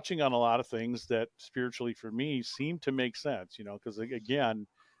 You're touching on a lot of things that spiritually for me seem to make sense, because again,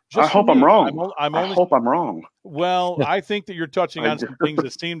 I hope I'm wrong. I hope I'm wrong. Well, I think that you're touching on some things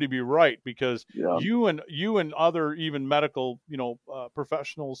that seem to be right, because you and other even medical,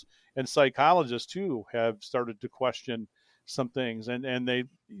 professionals and psychologists too have started to question some things, and they,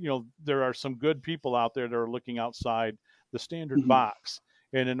 there are some good people out there that are looking outside the standard box,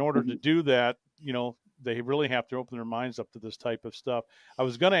 and in order to do that, they really have to open their minds up to this type of stuff. I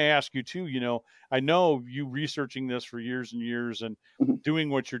was going to ask you too, I know you researching this for years and years and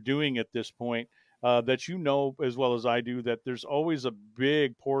doing what you're doing at this point, that as well as I do, that there's always a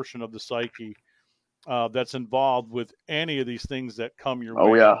big portion of the psyche that's involved with any of these things that come your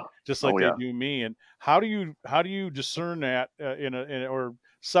way, just like they do me. And how do you discern that or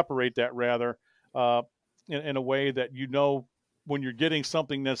separate that rather in a way that when you're getting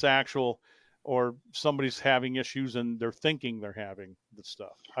something that's actual, or somebody's having issues and they're thinking they're having the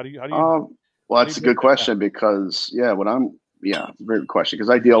stuff? How do you? Well, that's a good question, because it's a very good question,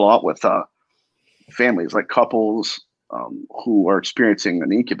 because I deal a lot with families, like couples who are experiencing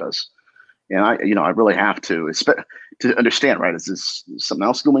an incubus, and I really have to understand, right? Is this something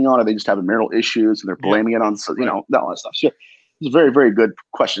else going on? Are they just having marital issues and they're blaming it on all that stuff? Sure, it's a very, very good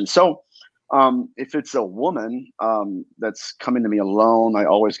question. So, if it's a woman that's coming to me alone, I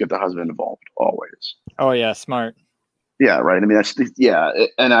always get the husband involved, always. Oh yeah, smart. Yeah, right. I mean, that's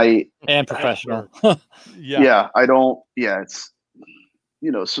and professional. I don't. Yeah, it's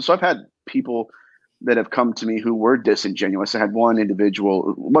So I've had people that have come to me who were disingenuous. I had one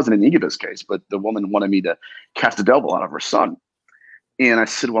individual, it wasn't an incubus case, but the woman wanted me to cast the devil out of her son, and I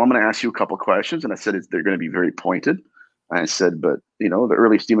said, well, I'm going to ask you a couple of questions, and I said they're going to be very pointed. I said, but the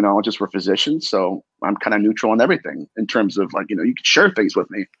earliest demonologists were physicians, so I'm kind of neutral on everything in terms of you can share things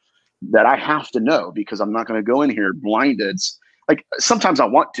with me that I have to know, because I'm not going to go in here blinded. Like sometimes I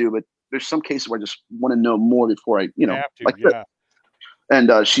want to, but there's some cases where I just want to know more before I, this.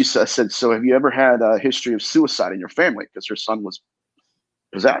 And she said, so have you ever had a history of suicide in your family? Because her son was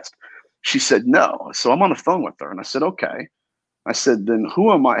possessed. She said, no. So I'm on the phone with her, and I said, okay. I said, then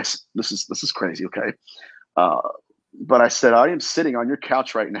who am I? This is crazy. Okay. But I said, I am sitting on your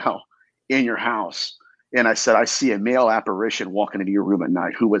couch right now in your house. And I said, I see a male apparition walking into your room at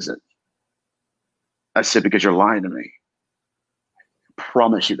night. Who is it? I said, because you're lying to me. I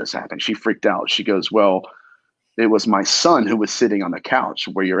promise you this happened. She freaked out. She goes, well, it was my son who was sitting on the couch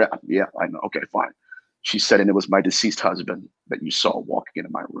where you're at. Yeah, I know. Okay, fine. She said, and it was my deceased husband that you saw walking into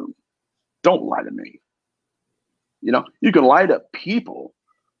my room. Don't lie to me. You can lie to people,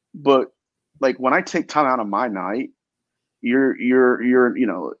 but like when I take time out of my night, you're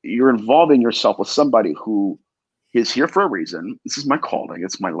involving yourself with somebody who is here for a reason. This is my calling.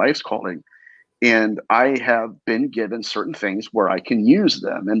 It's my life's calling. And I have been given certain things where I can use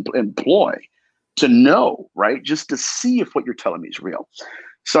them and employ to know, right? Just to see if what you're telling me is real.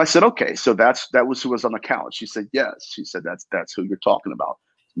 So I said, okay, so that was who was on the couch. She said, yes. She said, that's who you're talking about.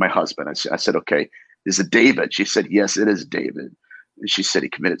 My husband. I said, okay, is it David? She said, yes, it is David. And she said he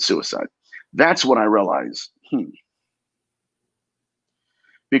committed suicide. That's when I realized,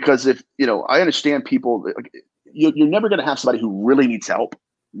 because if, I understand people, you're never going to have somebody who really needs help.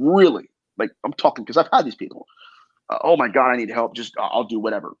 Really, like I'm talking because I've had these people. Oh my God, I need help. Just I'll do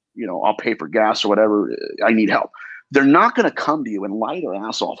whatever. I'll pay for gas or whatever. I need help. They're not going to come to you and lie their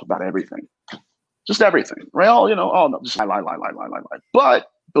ass off about everything. Just everything, right? Oh, oh no, just lie. But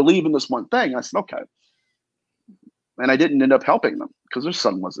believe in this one thing. I said, okay. And I didn't end up helping them because their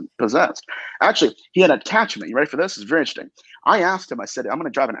son wasn't possessed. Actually, he had an attachment. You ready for this? It's very interesting. I asked him, I said, I'm going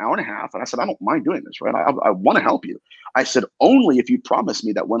to drive an hour and a half. And I said, I don't mind doing this, right? I want to help you. I said, only if you promise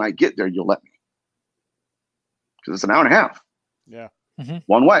me that when I get there, you'll let me. Because it's an hour and a half. Yeah. Mm-hmm.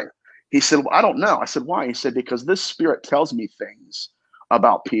 One way. He said, well, I don't know. I said, why? He said, because this spirit tells me things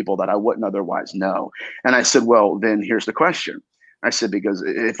about people that I wouldn't otherwise know. And I said, well, then here's the question. I said, because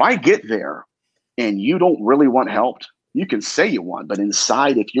if I get there and you don't really want help, you can say you want, but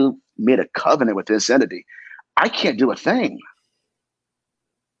inside, if you made a covenant with this entity, I can't do a thing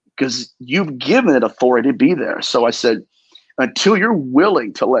because you've given it authority to be there. So I said, until you're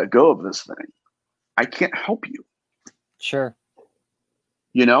willing to let go of this thing, I can't help you. Sure.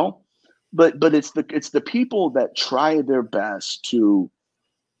 But it's the people that try their best to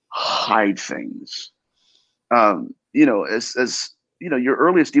hide things. As your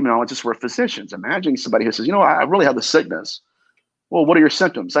earliest demonologists were physicians. Imagine somebody who says, I really have the sickness. Well, what are your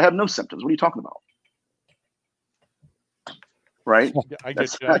symptoms? I have no symptoms. What are you talking about? Right? Yeah, I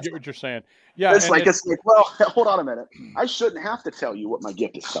get what you're saying. Yeah. It's like, well, hold on a minute. I shouldn't have to tell you what my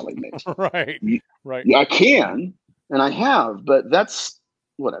gift is telling me. Right. Right. Yeah, I can, and I have, but that's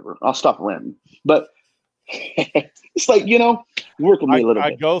whatever. I'll stop ranting. But it's like, work with me a little bit.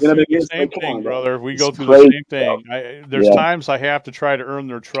 I go through the same thing, brother. We go through the same thing. There's times I have to try to earn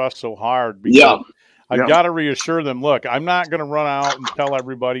their trust so hard because I've got to reassure them, look, I'm not going to run out and tell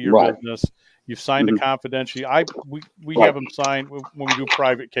everybody your business. You've signed a confidentiality. We have them sign when we do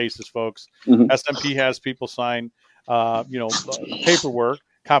private cases, folks. SMP has people sign, paperwork,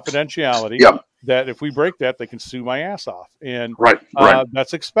 confidentiality, that if we break that, they can sue my ass off. And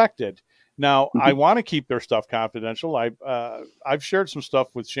that's expected. Now, I want to keep their stuff confidential. I've shared some stuff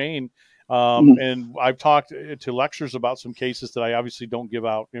with Shane, and I've talked to lectures about some cases that I obviously don't give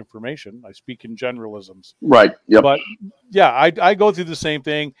out information. I speak in generalisms. Right. Yep. But yeah, I go through the same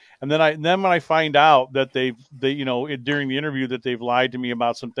thing, and then when I find out that they during the interview that they've lied to me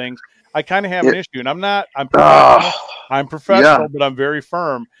about some things, I kind of have an issue, and I'm professional, but I'm very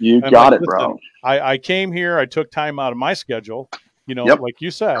firm. You got it, bro. I came here. I took time out of my schedule. Like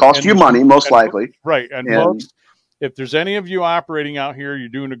you said, cost you money, most likely. Right. And folks, if there's any of you operating out here, you're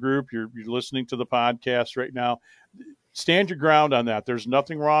doing a group, you're listening to the podcast right now, stand your ground on that. There's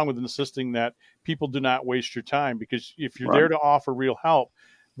nothing wrong with insisting that people do not waste your time, because if you're there to offer real help,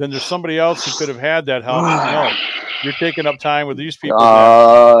 then there's somebody else who could have had that help. You're taking up time with these people.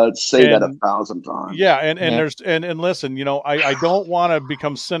 Say that 1,000 times. Yeah. And listen, I don't want to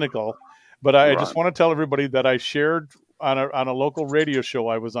become cynical, but I just want to tell everybody that I shared on a local radio show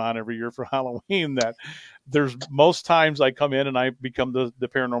I was on every year for Halloween, that there's most times I come in and I become the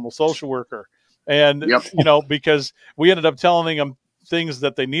paranormal social worker. And, because we ended up telling them things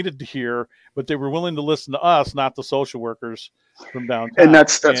that they needed to hear, but they were willing to listen to us, not the social workers from downtown. And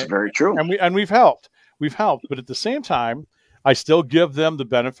that's very true. And we've helped. But at the same time, I still give them the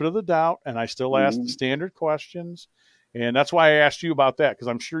benefit of the doubt, and I still ask the standard questions. And that's why I asked you about that, because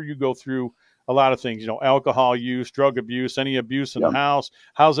I'm sure you go through a lot of things, alcohol use, drug abuse, any abuse in the house.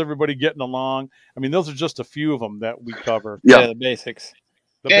 How's everybody getting along? I mean, those are just a few of them that we cover. Yeah, the basics.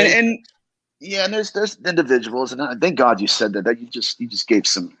 And there's individuals, and thank God you said that you just gave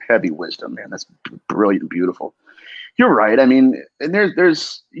some heavy wisdom, man. That's brilliant and beautiful. You're right. I mean, and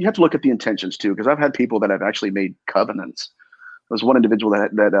there's you have to look at the intentions too, because I've had people that have actually made covenants. There was one individual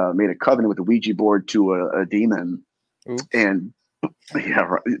that made a covenant with the Ouija board to a demon. Oops. And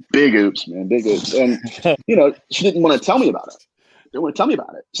big oops, man, big oops. And she didn't want to tell me about it. Didn't want to tell me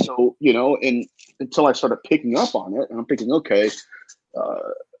about it. So and until I started picking up on it, and I'm thinking, okay.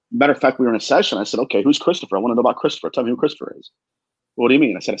 Matter of fact, we were in a session. I said, okay, who's Christopher? I want to know about Christopher. Tell me who Christopher is. What do you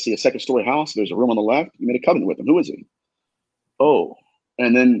mean? I said, I see a second-story house. There's a room on the left. You made a covenant with him. Who is he? Oh,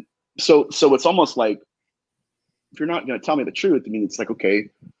 and then so it's almost like, if you're not going to tell me the truth, I mean, it's like, okay,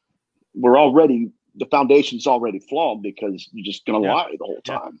 the foundation's already flawed because you're just going to lie the whole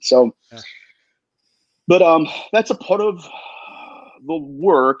time. So, but that's a part of the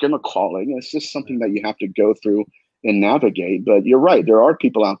work and the calling. It's just something that you have to go through and navigate. But you're right. There are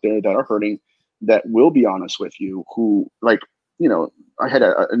people out there that are hurting that will be honest with you, who I had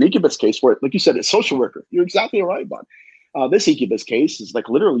an incubus case where, like you said, a social worker. You're exactly right, bud. This incubus case is like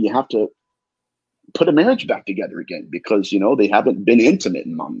literally you have to put a marriage back together again, because, they haven't been intimate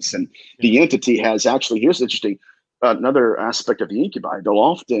in months. And the entity has actually, here's interesting, another aspect of the incubi, they'll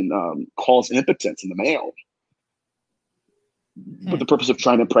often cause impotence in the male with the purpose of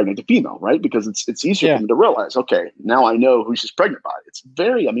trying to impregnate the female, right? Because it's easier for them to realize, okay, now I know who she's pregnant by. It's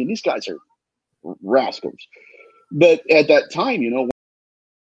very, these guys are rascals. But at that time,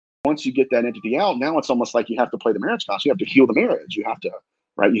 once you get that entity out, now it's almost like you have to play the marriage counselor. You have to heal the marriage. You have to,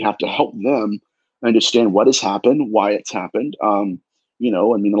 right? You have to help them understand what has happened, why it's happened. A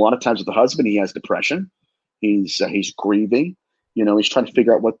lot of times with the husband, he has depression. He's grieving. He's trying to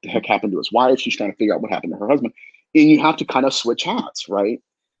figure out what the heck happened to his wife. She's trying to figure out what happened to her husband. And you have to kind of switch hats, right?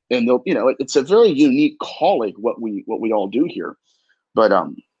 And they'll, it's a very unique calling what we all do here. But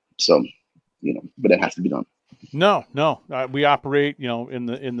but it has to be done. No, we operate,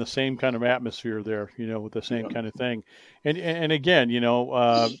 in the same kind of atmosphere there, with the same kind of thing. And again,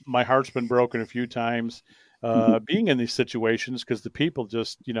 my heart's been broken a few times being in these situations, because the people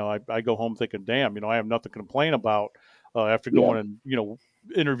just, I go home thinking, damn, I have nothing to complain about after going and,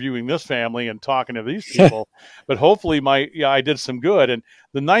 interviewing this family and talking to these people. But hopefully I did some good. And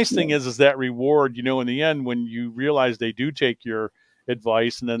the nice thing is that reward, in the end, when you realize they do take your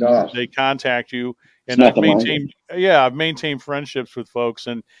advice and then they contact you. And I've maintained friendships with folks,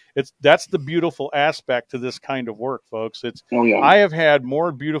 and that's the beautiful aspect to this kind of work, folks. I have had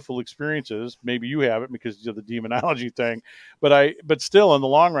more beautiful experiences. Maybe you haven't because of the demonology thing, but still in the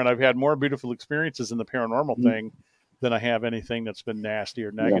long run, I've had more beautiful experiences in the paranormal thing than I have anything that's been nasty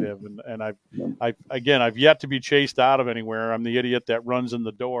or negative. And I've yet to be chased out of anywhere. I'm the idiot that runs in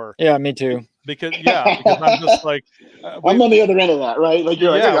the door. Yeah, me too. Because I'm just like, I'm on the other end of that, right? Like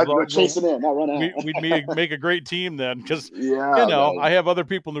I'm chasing in, not run out. We'd make a great team then, because I have other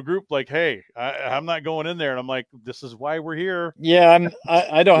people in the group like, hey, I'm not going in there, and I'm like, this is why we're here. Yeah,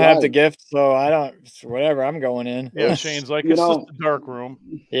 I don't have the gift, so I don't. Whatever, I'm going in. Yeah, Shane's like, it's just a dark room.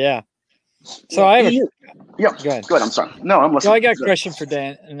 Yeah. So I have go ahead. I'm sorry. No, I'm listening. So I got a question for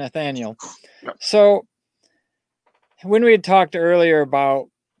Nathaniel. Yep. So when we had talked earlier about,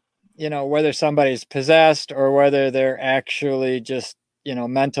 whether somebody's possessed or whether they're actually just,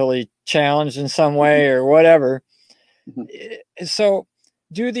 mentally challenged in some way or whatever. So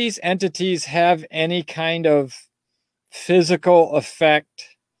do these entities have any kind of physical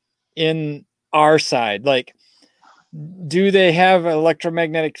effect in our side? Like, do they have an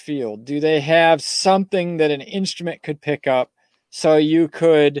electromagnetic field? Do they have something that an instrument could pick up so you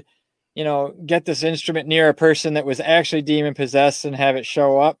could, get this instrument near a person that was actually demon possessed and have it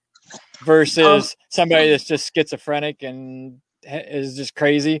show up versus somebody that's just schizophrenic and is just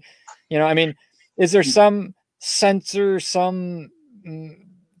crazy? Is there some sensor, some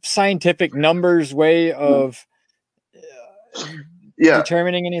scientific numbers way of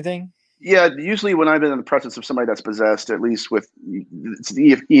determining anything? Yeah, usually when I've been in the presence of somebody that's possessed, at least it's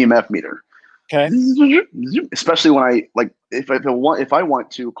the EMF meter. Okay. Especially when if I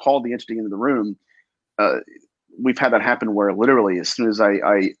want to call the entity into the room, we've had that happen where literally as soon as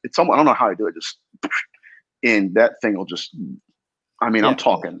I don't know how I do it, just and that thing will just, I'm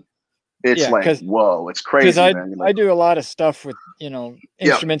talking. It's whoa, it's crazy. Because I do a lot of stuff with,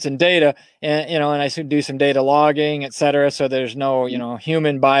 instruments and data, and, and I do some data logging, et cetera. So there's no,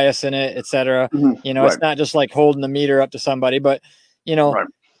 human bias in it, et cetera. It's not just like holding the meter up to somebody, but,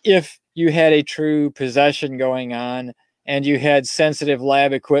 if you had a true possession going on and you had sensitive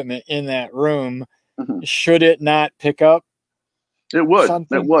lab equipment in that room, should it not pick up? It would.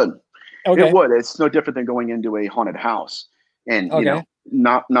 Something? It would. Okay. It would. It's no different than going into a haunted house. And,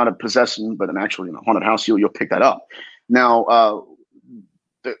 not a possession, but an actual haunted house, you'll pick that up. Now,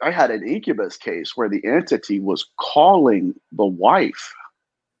 I had an incubus case where the entity was calling the wife.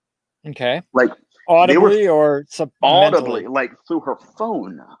 Okay. Like audibly or audibly, like through her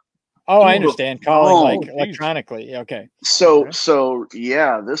phone. Oh, I understand. Calling electronically. Okay. So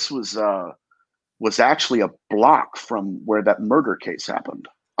this was actually a block from where that murder case happened.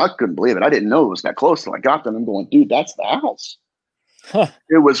 I couldn't believe it. I didn't know it was that close till I got there. I'm going, dude, that's the house. Huh.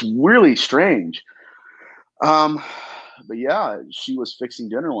 It was really strange. But yeah, she was fixing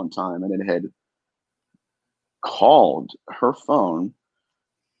dinner one time and it had called her phone,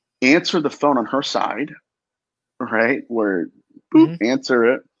 answer the phone on her side, right? Where answer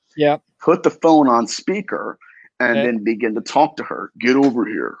it. Yeah. Put the phone on speaker and then begin to talk to her. Get over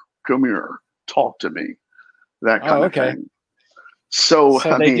here. Come here. Talk to me. That kind of thing. So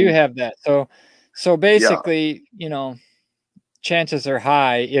they do have that. So basically, chances are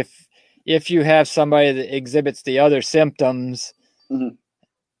high if you have somebody that exhibits the other symptoms,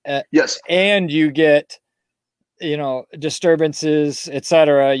 yes, and you get disturbances,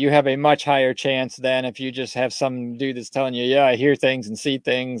 etc., you have a much higher chance than if you just have some dude that's telling you, yeah, I hear things and see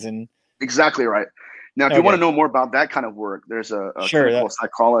things. And exactly right. Now, if you want to know more about that kind of work, there's a clinical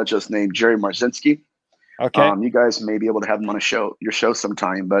psychologist named Jerry Marzinski. Okay. You guys may be able to have him on your show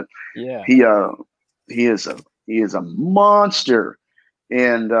sometime, but yeah, he is a monster,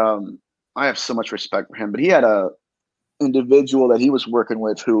 and I have so much respect for him. But he had a individual that he was working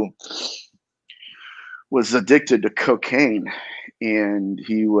with who was addicted to cocaine, and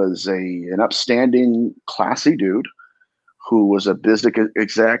he was an upstanding, classy dude who was a business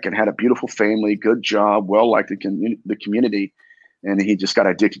exec and had a beautiful family, good job, well liked in the community, and he just got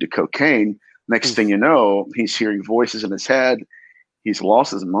addicted to cocaine. Next thing you know, he's hearing voices in his head. He's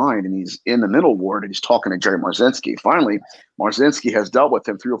lost his mind, and he's in the mental ward, and he's talking to Jerry Marzinski. Finally, Marzinski has dealt with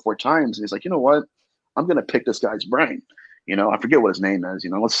him 3 or 4 times, and he's like, you know what? I'm going to pick this guy's brain. I forget what his name is.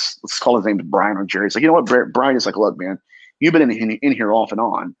 Let's call his name Brian or Jerry. He's like, you know what, Brian is like, look, man, you've been in here off and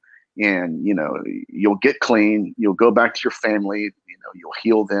on, and you'll get clean. You'll go back to your family. You'll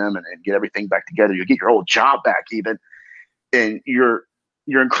heal them and get everything back together. You'll get your old job back even, and you're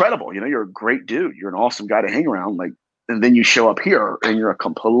incredible. You're a great dude. You're an awesome guy to hang around. And then you show up here and you're a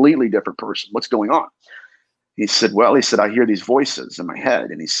completely different person. What's going on? He said, I hear these voices in my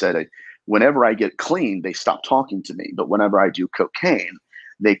head. And he said, whenever I get clean, they stop talking to me. But whenever I do cocaine,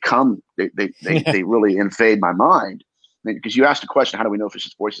 they really invade my mind. Because you asked a question, how do we know if it's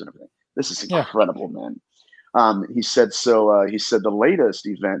just voices and everything? This is incredible, man. He said, the latest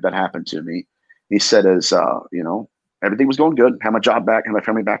event that happened to me, he said, is, everything was going good. Had my job back, had my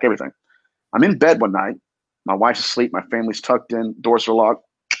family back, everything. I'm in bed one night. My wife's asleep. My family's tucked in. Doors are locked.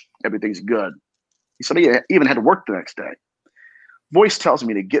 Everything's good. He said he even had to work the next day. Voice tells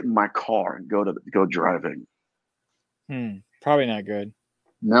me to get in my car and go driving. Probably not good.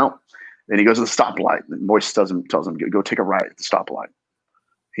 No. Then he goes to the stoplight. The voice tells him go take a ride at the stoplight.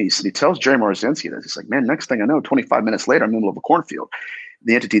 He tells Jerry Marzinski this. He's like, man, next thing I know, 25 minutes later, I'm in the middle of a cornfield.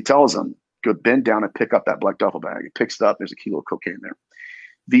 The entity tells him, go bend down and pick up that black duffel bag. He picks it up. There's a kilo of cocaine there.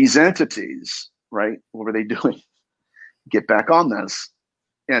 These entities, right? What were they doing? Get back on this.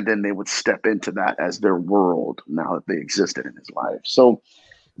 And then they would step into that as their world now that they existed in his life. So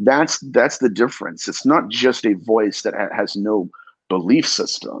that's the difference. It's not just a voice that has no belief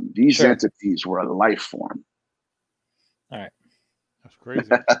system. These entities were a life form. All right. That's crazy.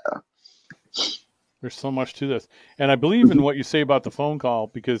 There's so much to this. And I believe in what you say about the phone call,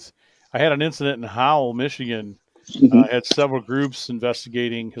 because I had an incident in Howell, Michigan. I had several groups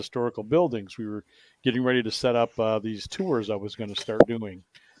investigating historical buildings. We were getting ready to set up these tours I was going to start doing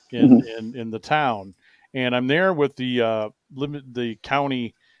in the town. And I'm there with the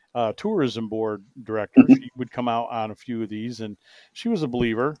county tourism board director. She would come out on a few of these, and she was a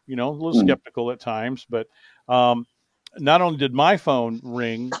believer, a little skeptical at times. But not only did my phone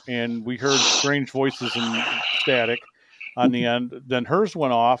ring and we heard strange voices and static on the end, then hers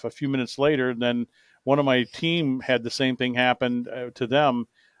went off a few minutes later. Then one of my team had the same thing happen to them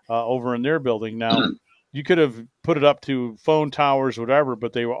over in their building. Now, you could have put it up to phone towers, whatever,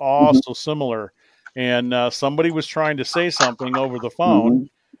 but they were all so similar. And somebody was trying to say something over the phone,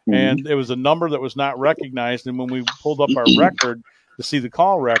 and it was a number that was not recognized. And when we pulled up our record to see the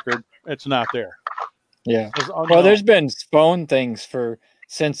call record, it's not there. Yeah. Well, there's been phone things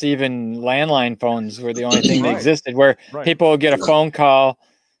since even landline phones were the only thing that existed, where people would get a phone call,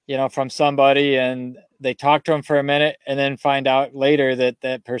 from somebody, and they talk to them for a minute and then find out later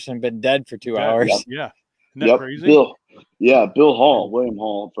that person had been dead for 2 hours. Yeah. Isn't that crazy? Bill Hall, William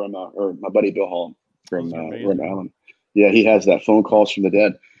Hall from, or my buddy Bill Hall from Rhode Island. Yeah, he has that phone calls from the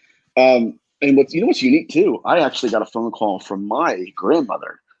dead. And what's unique too, I actually got a phone call from my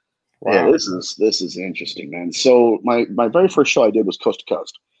grandmother. Wow. Yeah, this is interesting, man. So my very first show I did was Coast to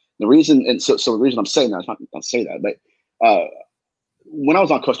Coast. The reason I'm saying that, is not say that, but when I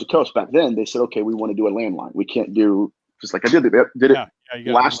was on Coast to Coast back then, they said, okay, we want to do a landline. We can't do, just like I did it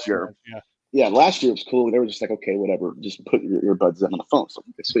last year. Yeah, last year it was cool. They were just like, okay, whatever, just put your earbuds in on the phone. So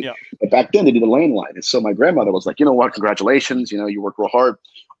it's sweet. Yeah. But back then they did a landline. And so my grandmother was like, you know what, congratulations, you work real hard.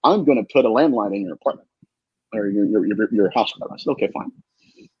 I'm going to put a landline in your apartment or your house. I said, okay, fine.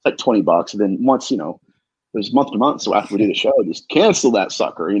 It's like $20. And then once, it was month to month. So after we did the show, just cancel that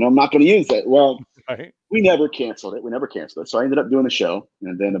sucker. I'm not going to use it. Well, we never canceled it. So I ended up doing the show.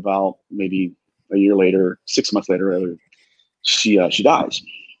 And then about maybe a year later, 6 months later, she dies.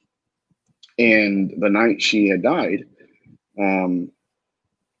 And the night she had died, I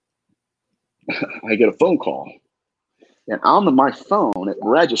get a phone call. And on my phone, it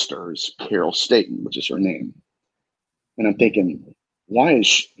registers Carol Staten, which is her name. And I'm thinking, why is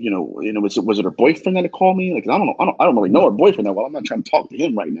she, was it her boyfriend that had called me? Like, I don't really know her boyfriend that well. I'm not trying to talk to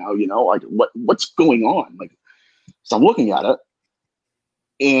him right now. Like what's going on? Like, so I'm looking at it,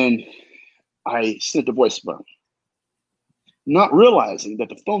 and I sent the voicemail, not realizing that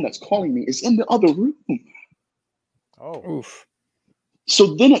the phone that's calling me is in the other room. Oh, oof.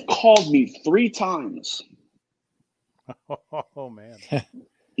 So then it called me 3 times. Oh man.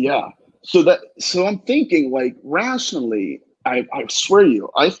 Yeah. So I'm thinking, like, rationally, I swear to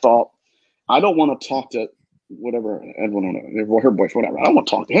you, I thought, I don't want to talk to whatever, everyone, her boyfriend, whatever. I don't want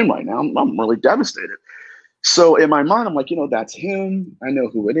to talk to him right now. I'm really devastated. So in my mind, I'm like, that's him. I know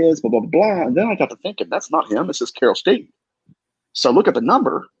who it is, blah, blah, blah. And then I got to thinking, that's not him. This is Carol State. So I look at the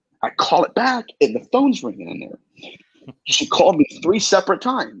number, I call it back, and the phone's ringing in there. She called me 3 separate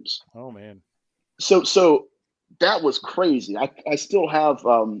times. Oh man. So that was crazy. I still have,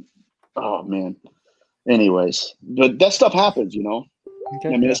 oh man. Anyways, but that stuff happens, Okay,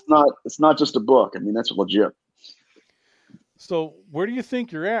 I mean, it's not just a book. I mean, that's legit. So where do you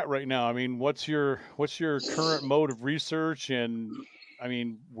think you're at right now? I mean, what's your current mode of research, and I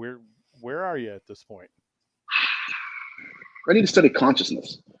mean, where are you at this point? I need to study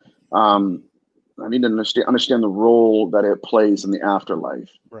consciousness. I need to understand the role that it plays in the afterlife.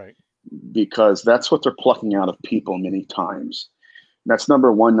 Right. Because that's what they're plucking out of people many times. That's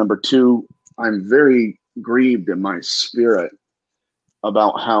number one. Number two, I'm very grieved in my spirit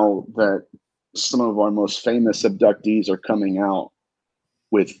about how that some of our most famous abductees are coming out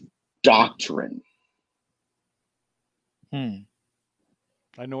with doctrine. I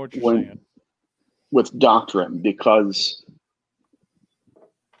know what you're saying. With doctrine, because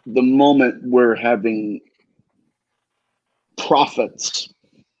the moment we're having prophets,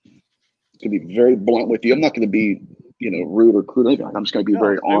 to be very blunt with you, I'm not going to be, rude or crude. I'm just going to be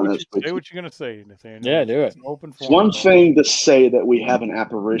very honest. Say what you're going to say, Nathaniel. Yeah, do it. It's one thing to say that we have an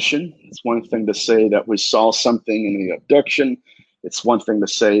apparition. It's one thing to say that we saw something in the abduction. It's one thing to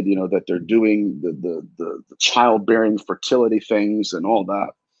say, that they're doing the childbearing fertility things and all that.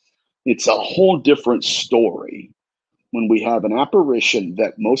 It's a whole different story when we have an apparition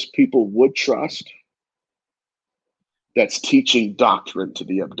that most people would trust that's teaching doctrine to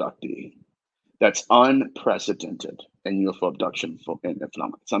the abductee. That's unprecedented in UFO abduction and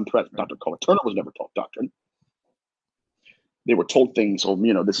phenomena. It's unprecedented. Dr. Colin Turner was never taught doctrine. They were told things. Oh,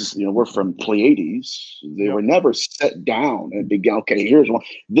 this is, we're from Pleiades. They were never set down and began. Okay, here's one.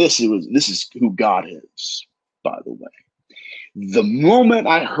 This is who God is. By the way, the moment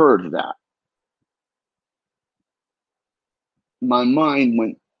I heard that, my mind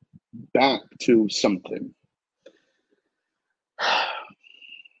went back to something.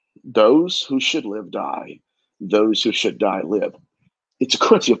 Those who should live die. Those who should die live. It's a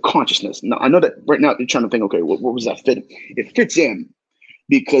currency of consciousness. Now, I know that right now you're trying to think, okay, what was that fit? It fits in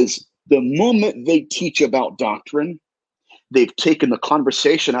because the moment they teach about doctrine, they've taken the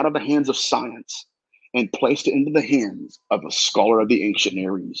conversation out of the hands of science and placed it into the hands of a scholar of the ancient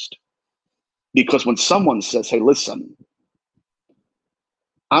Near East. Because when someone says, hey, listen,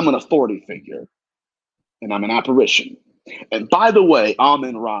 I'm an authority figure and I'm an apparition. And by the way,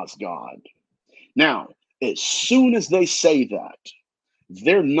 Amen Ra's God. Now, as soon as they say that,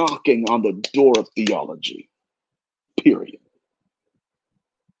 they're knocking on the door of theology, period.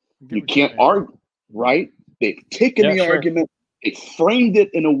 You can't argue, right? They've taken the argument, they framed it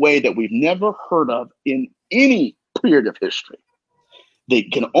in a way that we've never heard of in any period of history. They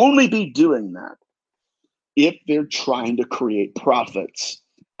can only be doing that if they're trying to create profits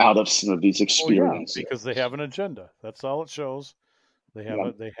out of some of these experiences. Because they have an agenda. That's all it shows. They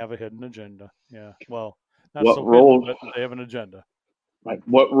have a hidden agenda. Yeah. Well, not what so role, hidden, but they have an agenda. Right.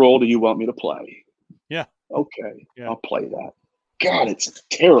 What role do you want me to play? Yeah. Okay. Yeah. I'll play that. God, it's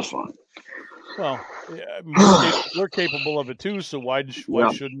terrifying. Well, we're capable of it too. So why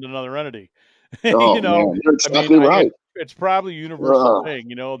shouldn't another entity? Oh, man, you're exactly right. It's probably a universal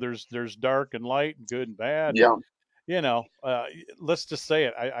thing. There's dark and light, and good and bad. Yeah. Let's just say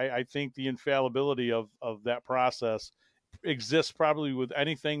it. I think the infallibility of that process exists probably with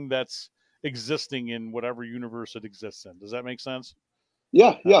anything that's existing in whatever universe it exists in. Does that make sense?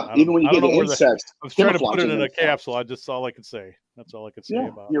 Yeah. Even when you get the insects. I was trying to put it in a capsule. That's all I could say. That's all I could say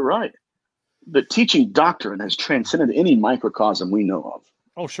about it. You're right. The teaching doctrine has transcended any microcosm we know of.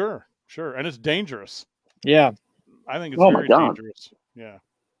 Oh, sure. And it's dangerous. Yeah. I think it's very dangerous. Yeah.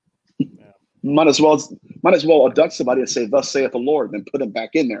 Might as well abduct somebody and say, thus saith the Lord, and put them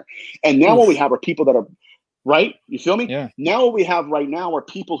back in there. And now what we have are people that are, right? You feel me? Yeah. Now what we have right now are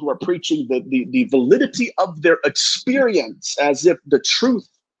people who are preaching the validity of their experience as if the truth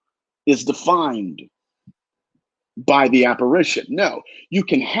is defined by the apparition. No, you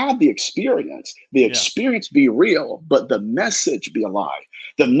can have the experience be real, but the message be a lie.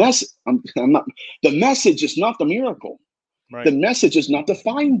 The message is not the miracle. Right. The message is not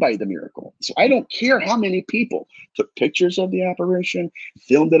defined by the miracle. So I don't care how many people took pictures of the apparition,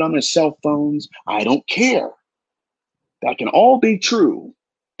 filmed it on their cell phones. I don't care. That can all be true.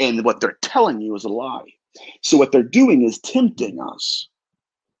 And what they're telling you is a lie. So what they're doing is tempting us.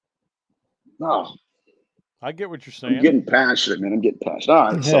 Oh, I get what you're saying. I'm getting passionate, man. I'm getting passionate.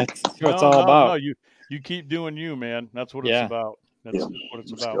 All right, so That's what it's all about. No, you keep doing you, man. That's what it's about. That's what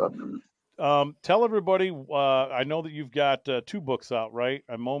it's about. Good. Tell everybody, I know that you've got 2 books out, right?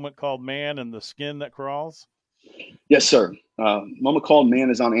 A Moment Called Man and The Skin That Crawls. Yes, sir. Moment Called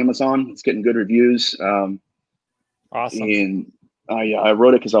Man is on Amazon. It's getting good reviews. Awesome. And I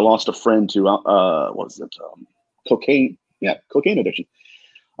wrote it because I lost a friend to cocaine. Yeah, cocaine addiction.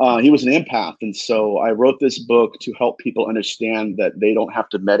 He was an empath, and so I wrote this book to help people understand that they don't have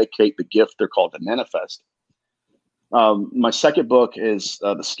to medicate the gift they're called to manifest. My second book is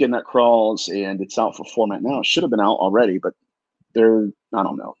The Skin That Crawls, and it's out for format now. It should have been out already, but I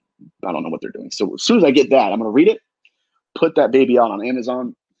don't know what they're doing. So as soon as I get that, I'm going to read it, put that baby out on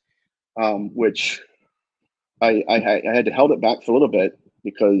Amazon, which I had to hold it back for a little bit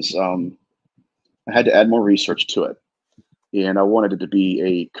because I had to add more research to it. And I wanted it to be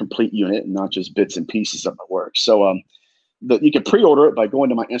a complete unit and not just bits and pieces of my work. So you can pre-order it by going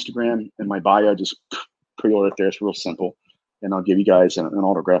to my Instagram and my bio. Just pre-order it there. It's real simple. And I'll give you guys an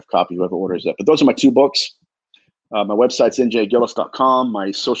autographed copy, whoever orders it. But those are my 2 books. My website's njgillis.com.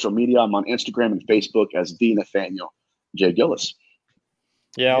 My social media, I'm on Instagram and Facebook as the Nathaniel J. Gillis.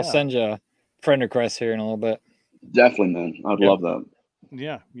 Yeah, I'll send you a friend request here in a little bit. Definitely, man. I'd love that.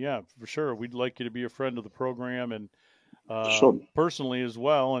 Yeah, for sure. We'd like you to be a friend of the program and sure. personally as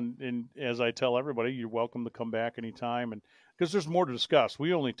well. And as I tell everybody, you're welcome to come back anytime. And because there's more to discuss.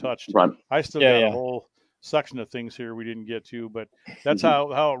 We only touched. Right. I still got a whole section of things here we didn't get to, but that's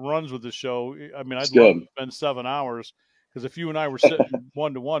how it runs with the show. I mean, I'd love to spend 7 hours because if you and I were sitting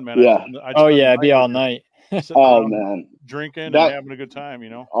 1-to-1, man, it'd be all night. Oh man, drinking and having a good time,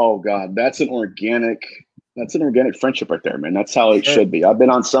 Oh God, that's an organic friendship right there, man. That's how it should be. I've been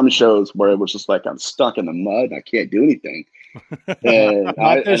on some shows where it was just like I'm stuck in the mud, I can't do anything, and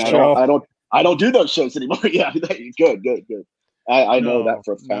I don't do those shows anymore. Yeah, good. I know that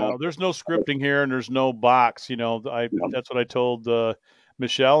for a fact. No, there's no scripting here, and there's no box. That's what I told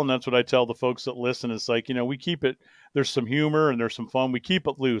Michelle, and that's what I tell the folks that listen. It's like, we keep it. There's some humor and there's some fun. We keep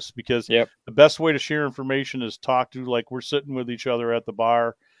it loose because the best way to share information is talk to, like we're sitting with each other at the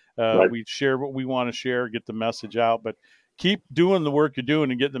bar. We share what we want to share, get the message out, but keep doing the work you're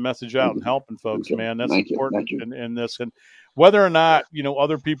doing and getting the message out and helping folks, man. That's important in this. And whether or not,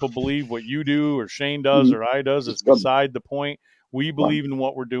 other people believe what you do or Shane does or I does is beside the point. We believe in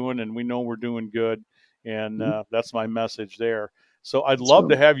what we're doing and we know we're doing good. And that's my message there. So I'd love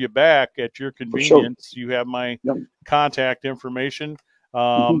to have you back at your convenience. Sure. You have my contact information.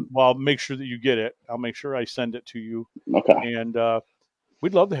 Well, I'll make sure that you get it. I'll make sure I send it to you. Okay. And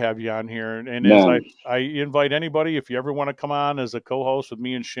we'd love to have you on here. And as I invite anybody, if you ever want to come on as a co-host with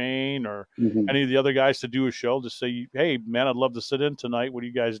me and Shane or any of the other guys to do a show, just say, hey, man, I'd love to sit in tonight. What are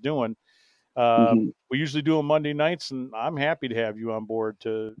you guys doing? We usually do them Monday nights, and I'm happy to have you on board.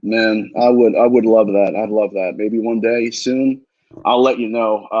 Man, I would love that. I'd love that. Maybe one day soon. I'll let you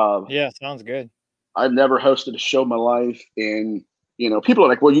know. Sounds good. I've never hosted a show in my life, and people are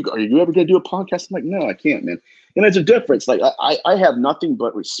like, "Well, are you ever going to do a podcast?" I'm like, "No, I can't, man." And there's a difference. Like, I have nothing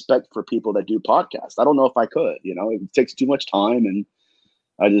but respect for people that do podcasts. I don't know if I could. It takes too much time, and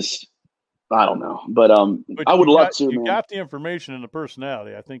I don't know. But I would love to. You got the information and the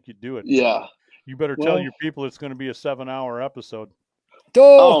personality. I think you'd do it. Yeah. You better tell your people it's going to be a 7-hour episode.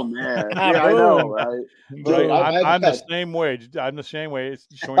 Oh man, yeah, I know, right? Dude, I'm the same way. I'm the same way.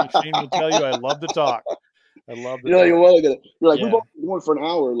 Shane will tell you I love to talk. I love to talk. You're like, we've only been going for an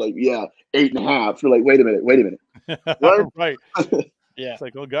hour. Like, 8.5. You're like, wait a minute. Right. Yeah. It's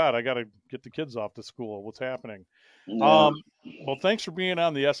like, oh God, I got to get the kids off to school. What's happening? Well, thanks for being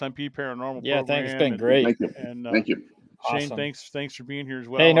on the Smp Paranormal program. Yeah, thanks. It's been great. Thank you. And thank you. Shane, awesome. Thanks for being here as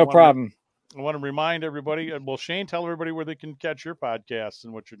well. Hey, no problem. I want to remind everybody. Well, Shane, tell everybody where they can catch your podcasts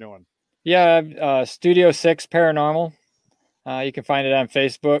and what you're doing. Yeah, Studio 6 Paranormal. You can find it on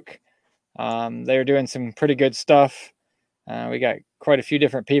Facebook. They're doing some pretty good stuff. We got quite a few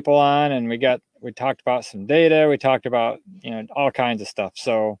different people on, and we talked about some data. We talked about all kinds of stuff.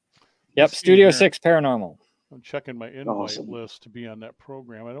 So, Studio 6 Paranormal. I'm checking my invite list to be on that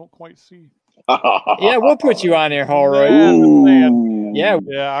program. I don't quite see. Yeah, we'll put you on there, Holroyd. Yeah,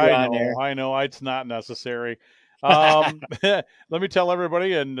 I know. It's not necessary. Let me tell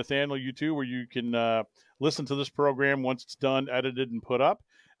everybody, and Nathaniel, you too, where you can listen to this program once it's done, edited, and put up.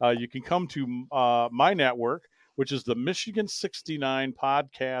 You can come to my network, which is the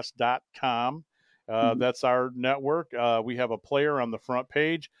Michigan69podcast.com. That's our network. We have a player on the front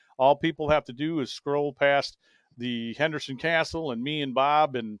page. All people have to do is scroll past the Henderson Castle and me and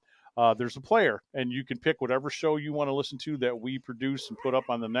Bob, and there's a player, and you can pick whatever show you want to listen to that we produce and put up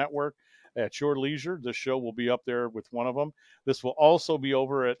on the network at your leisure. This show will be up there with one of them. This will also be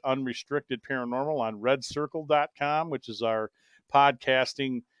over at Unrestricted Paranormal on redcircle.com, which is our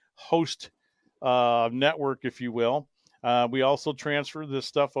podcasting host network, if you will. We also transfer this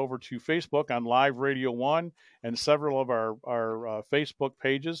stuff over to Facebook on Live Radio 1 and several of our Facebook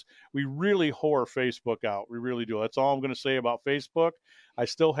pages. We really whore Facebook out. We really do. That's all I'm going to say about Facebook. I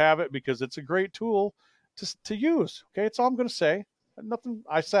still have it because it's a great tool to use. Okay, that's all I'm going to say. Nothing.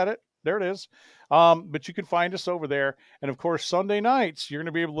 I said it. There it is. But you can find us over there. And, of course, Sunday nights, you're going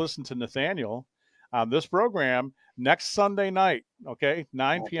to be able to listen to Nathaniel on this program next Sunday night, okay,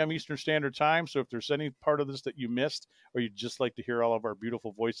 9 p.m. Eastern Standard Time. So if there's any part of this that you missed or you'd just like to hear all of our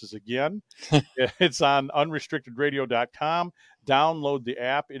beautiful voices again, it's on unrestrictedradio.com. Download the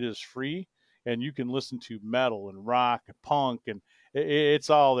app. It is free, and you can listen to metal and rock and punk, and it's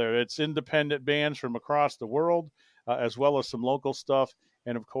all there. It's independent bands from across the world, as well as some local stuff,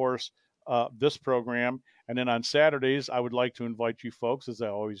 and, of course, this program. And then on Saturdays, I would like to invite you folks, as I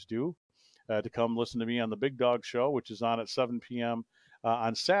always do, to come listen to me on the Big Dog Show, which is on at 7 p.m.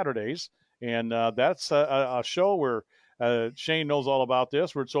 On Saturdays. And that's a show where Shane knows all about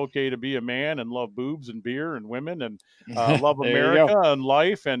this, where it's okay to be a man and love boobs and beer and women and love America and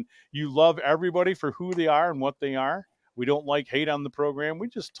life. And you love everybody for who they are and what they are. We don't like hate on the program. We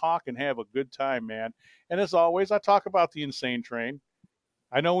just talk and have a good time, man. And as always, I talk about the insane train.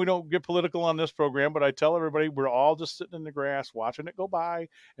 I know we don't get political on this program, but I tell everybody we're all just sitting in the grass, watching it go by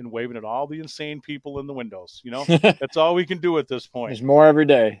and waving at all the insane people in the windows. You know, that's all we can do at this point. There's more every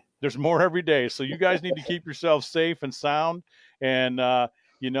day. There's more every day. So you guys need to keep yourselves safe and sound. And, I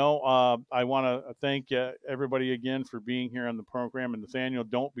want to thank everybody again for being here on the program. And Nathaniel,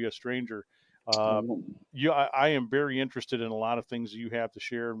 don't be a stranger. I am very interested in a lot of things you have to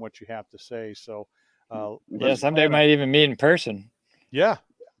share and what you have to say. So, someday we might even meet in person. Yeah.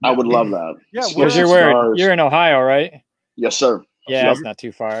 I would love that. Yeah. You're in Ohio, right? Yes, sir. Yeah, it's not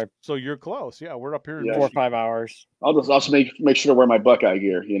too far. So you're close. Yeah, we're up here in 4 or 5 hours. I'll just make sure to wear my Buckeye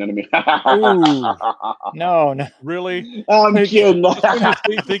gear. You know what I mean? No. Really? I'm kidding. You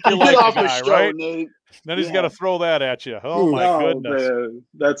think you like the guy, right? Nate. Then he's got to throw that at you. Oh, my goodness. Man.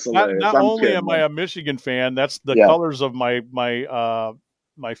 That's hilarious. Not only am I a Michigan fan, that's the colors of my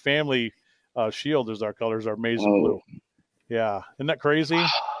family shield is our colors are maize and blue. Yeah. Isn't that crazy?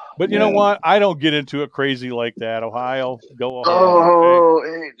 But you know what? I don't get into it crazy like that. Ohio, go Ohio.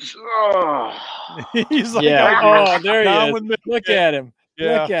 He's like, there he is. Look at him.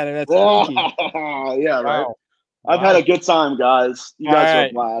 Yeah. Look at him. That's funky. Yeah, right. Wow. I've had a good time, guys. You guys are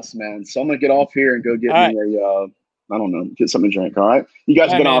a blast, man. So I'm going to get off here and go get me I don't know, get something to drink, all right? You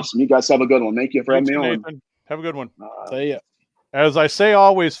guys have been awesome. You guys have a good one. Thank you for having me on. Nathan. Have a good one. See ya. As I say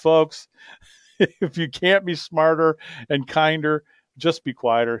always, folks, if you can't be smarter and kinder, just be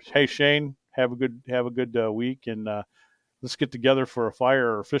quieter. Hey, Shane, have a good week, and let's get together for a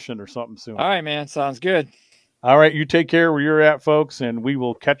fire or fishing or something soon. All right, man. Sounds good. All right, you take care where you're at, folks, and we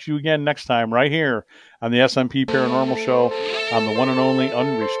will catch you again next time right here on the Smp Paranormal Show on the one and only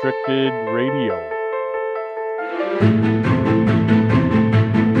Unrestricted Radio.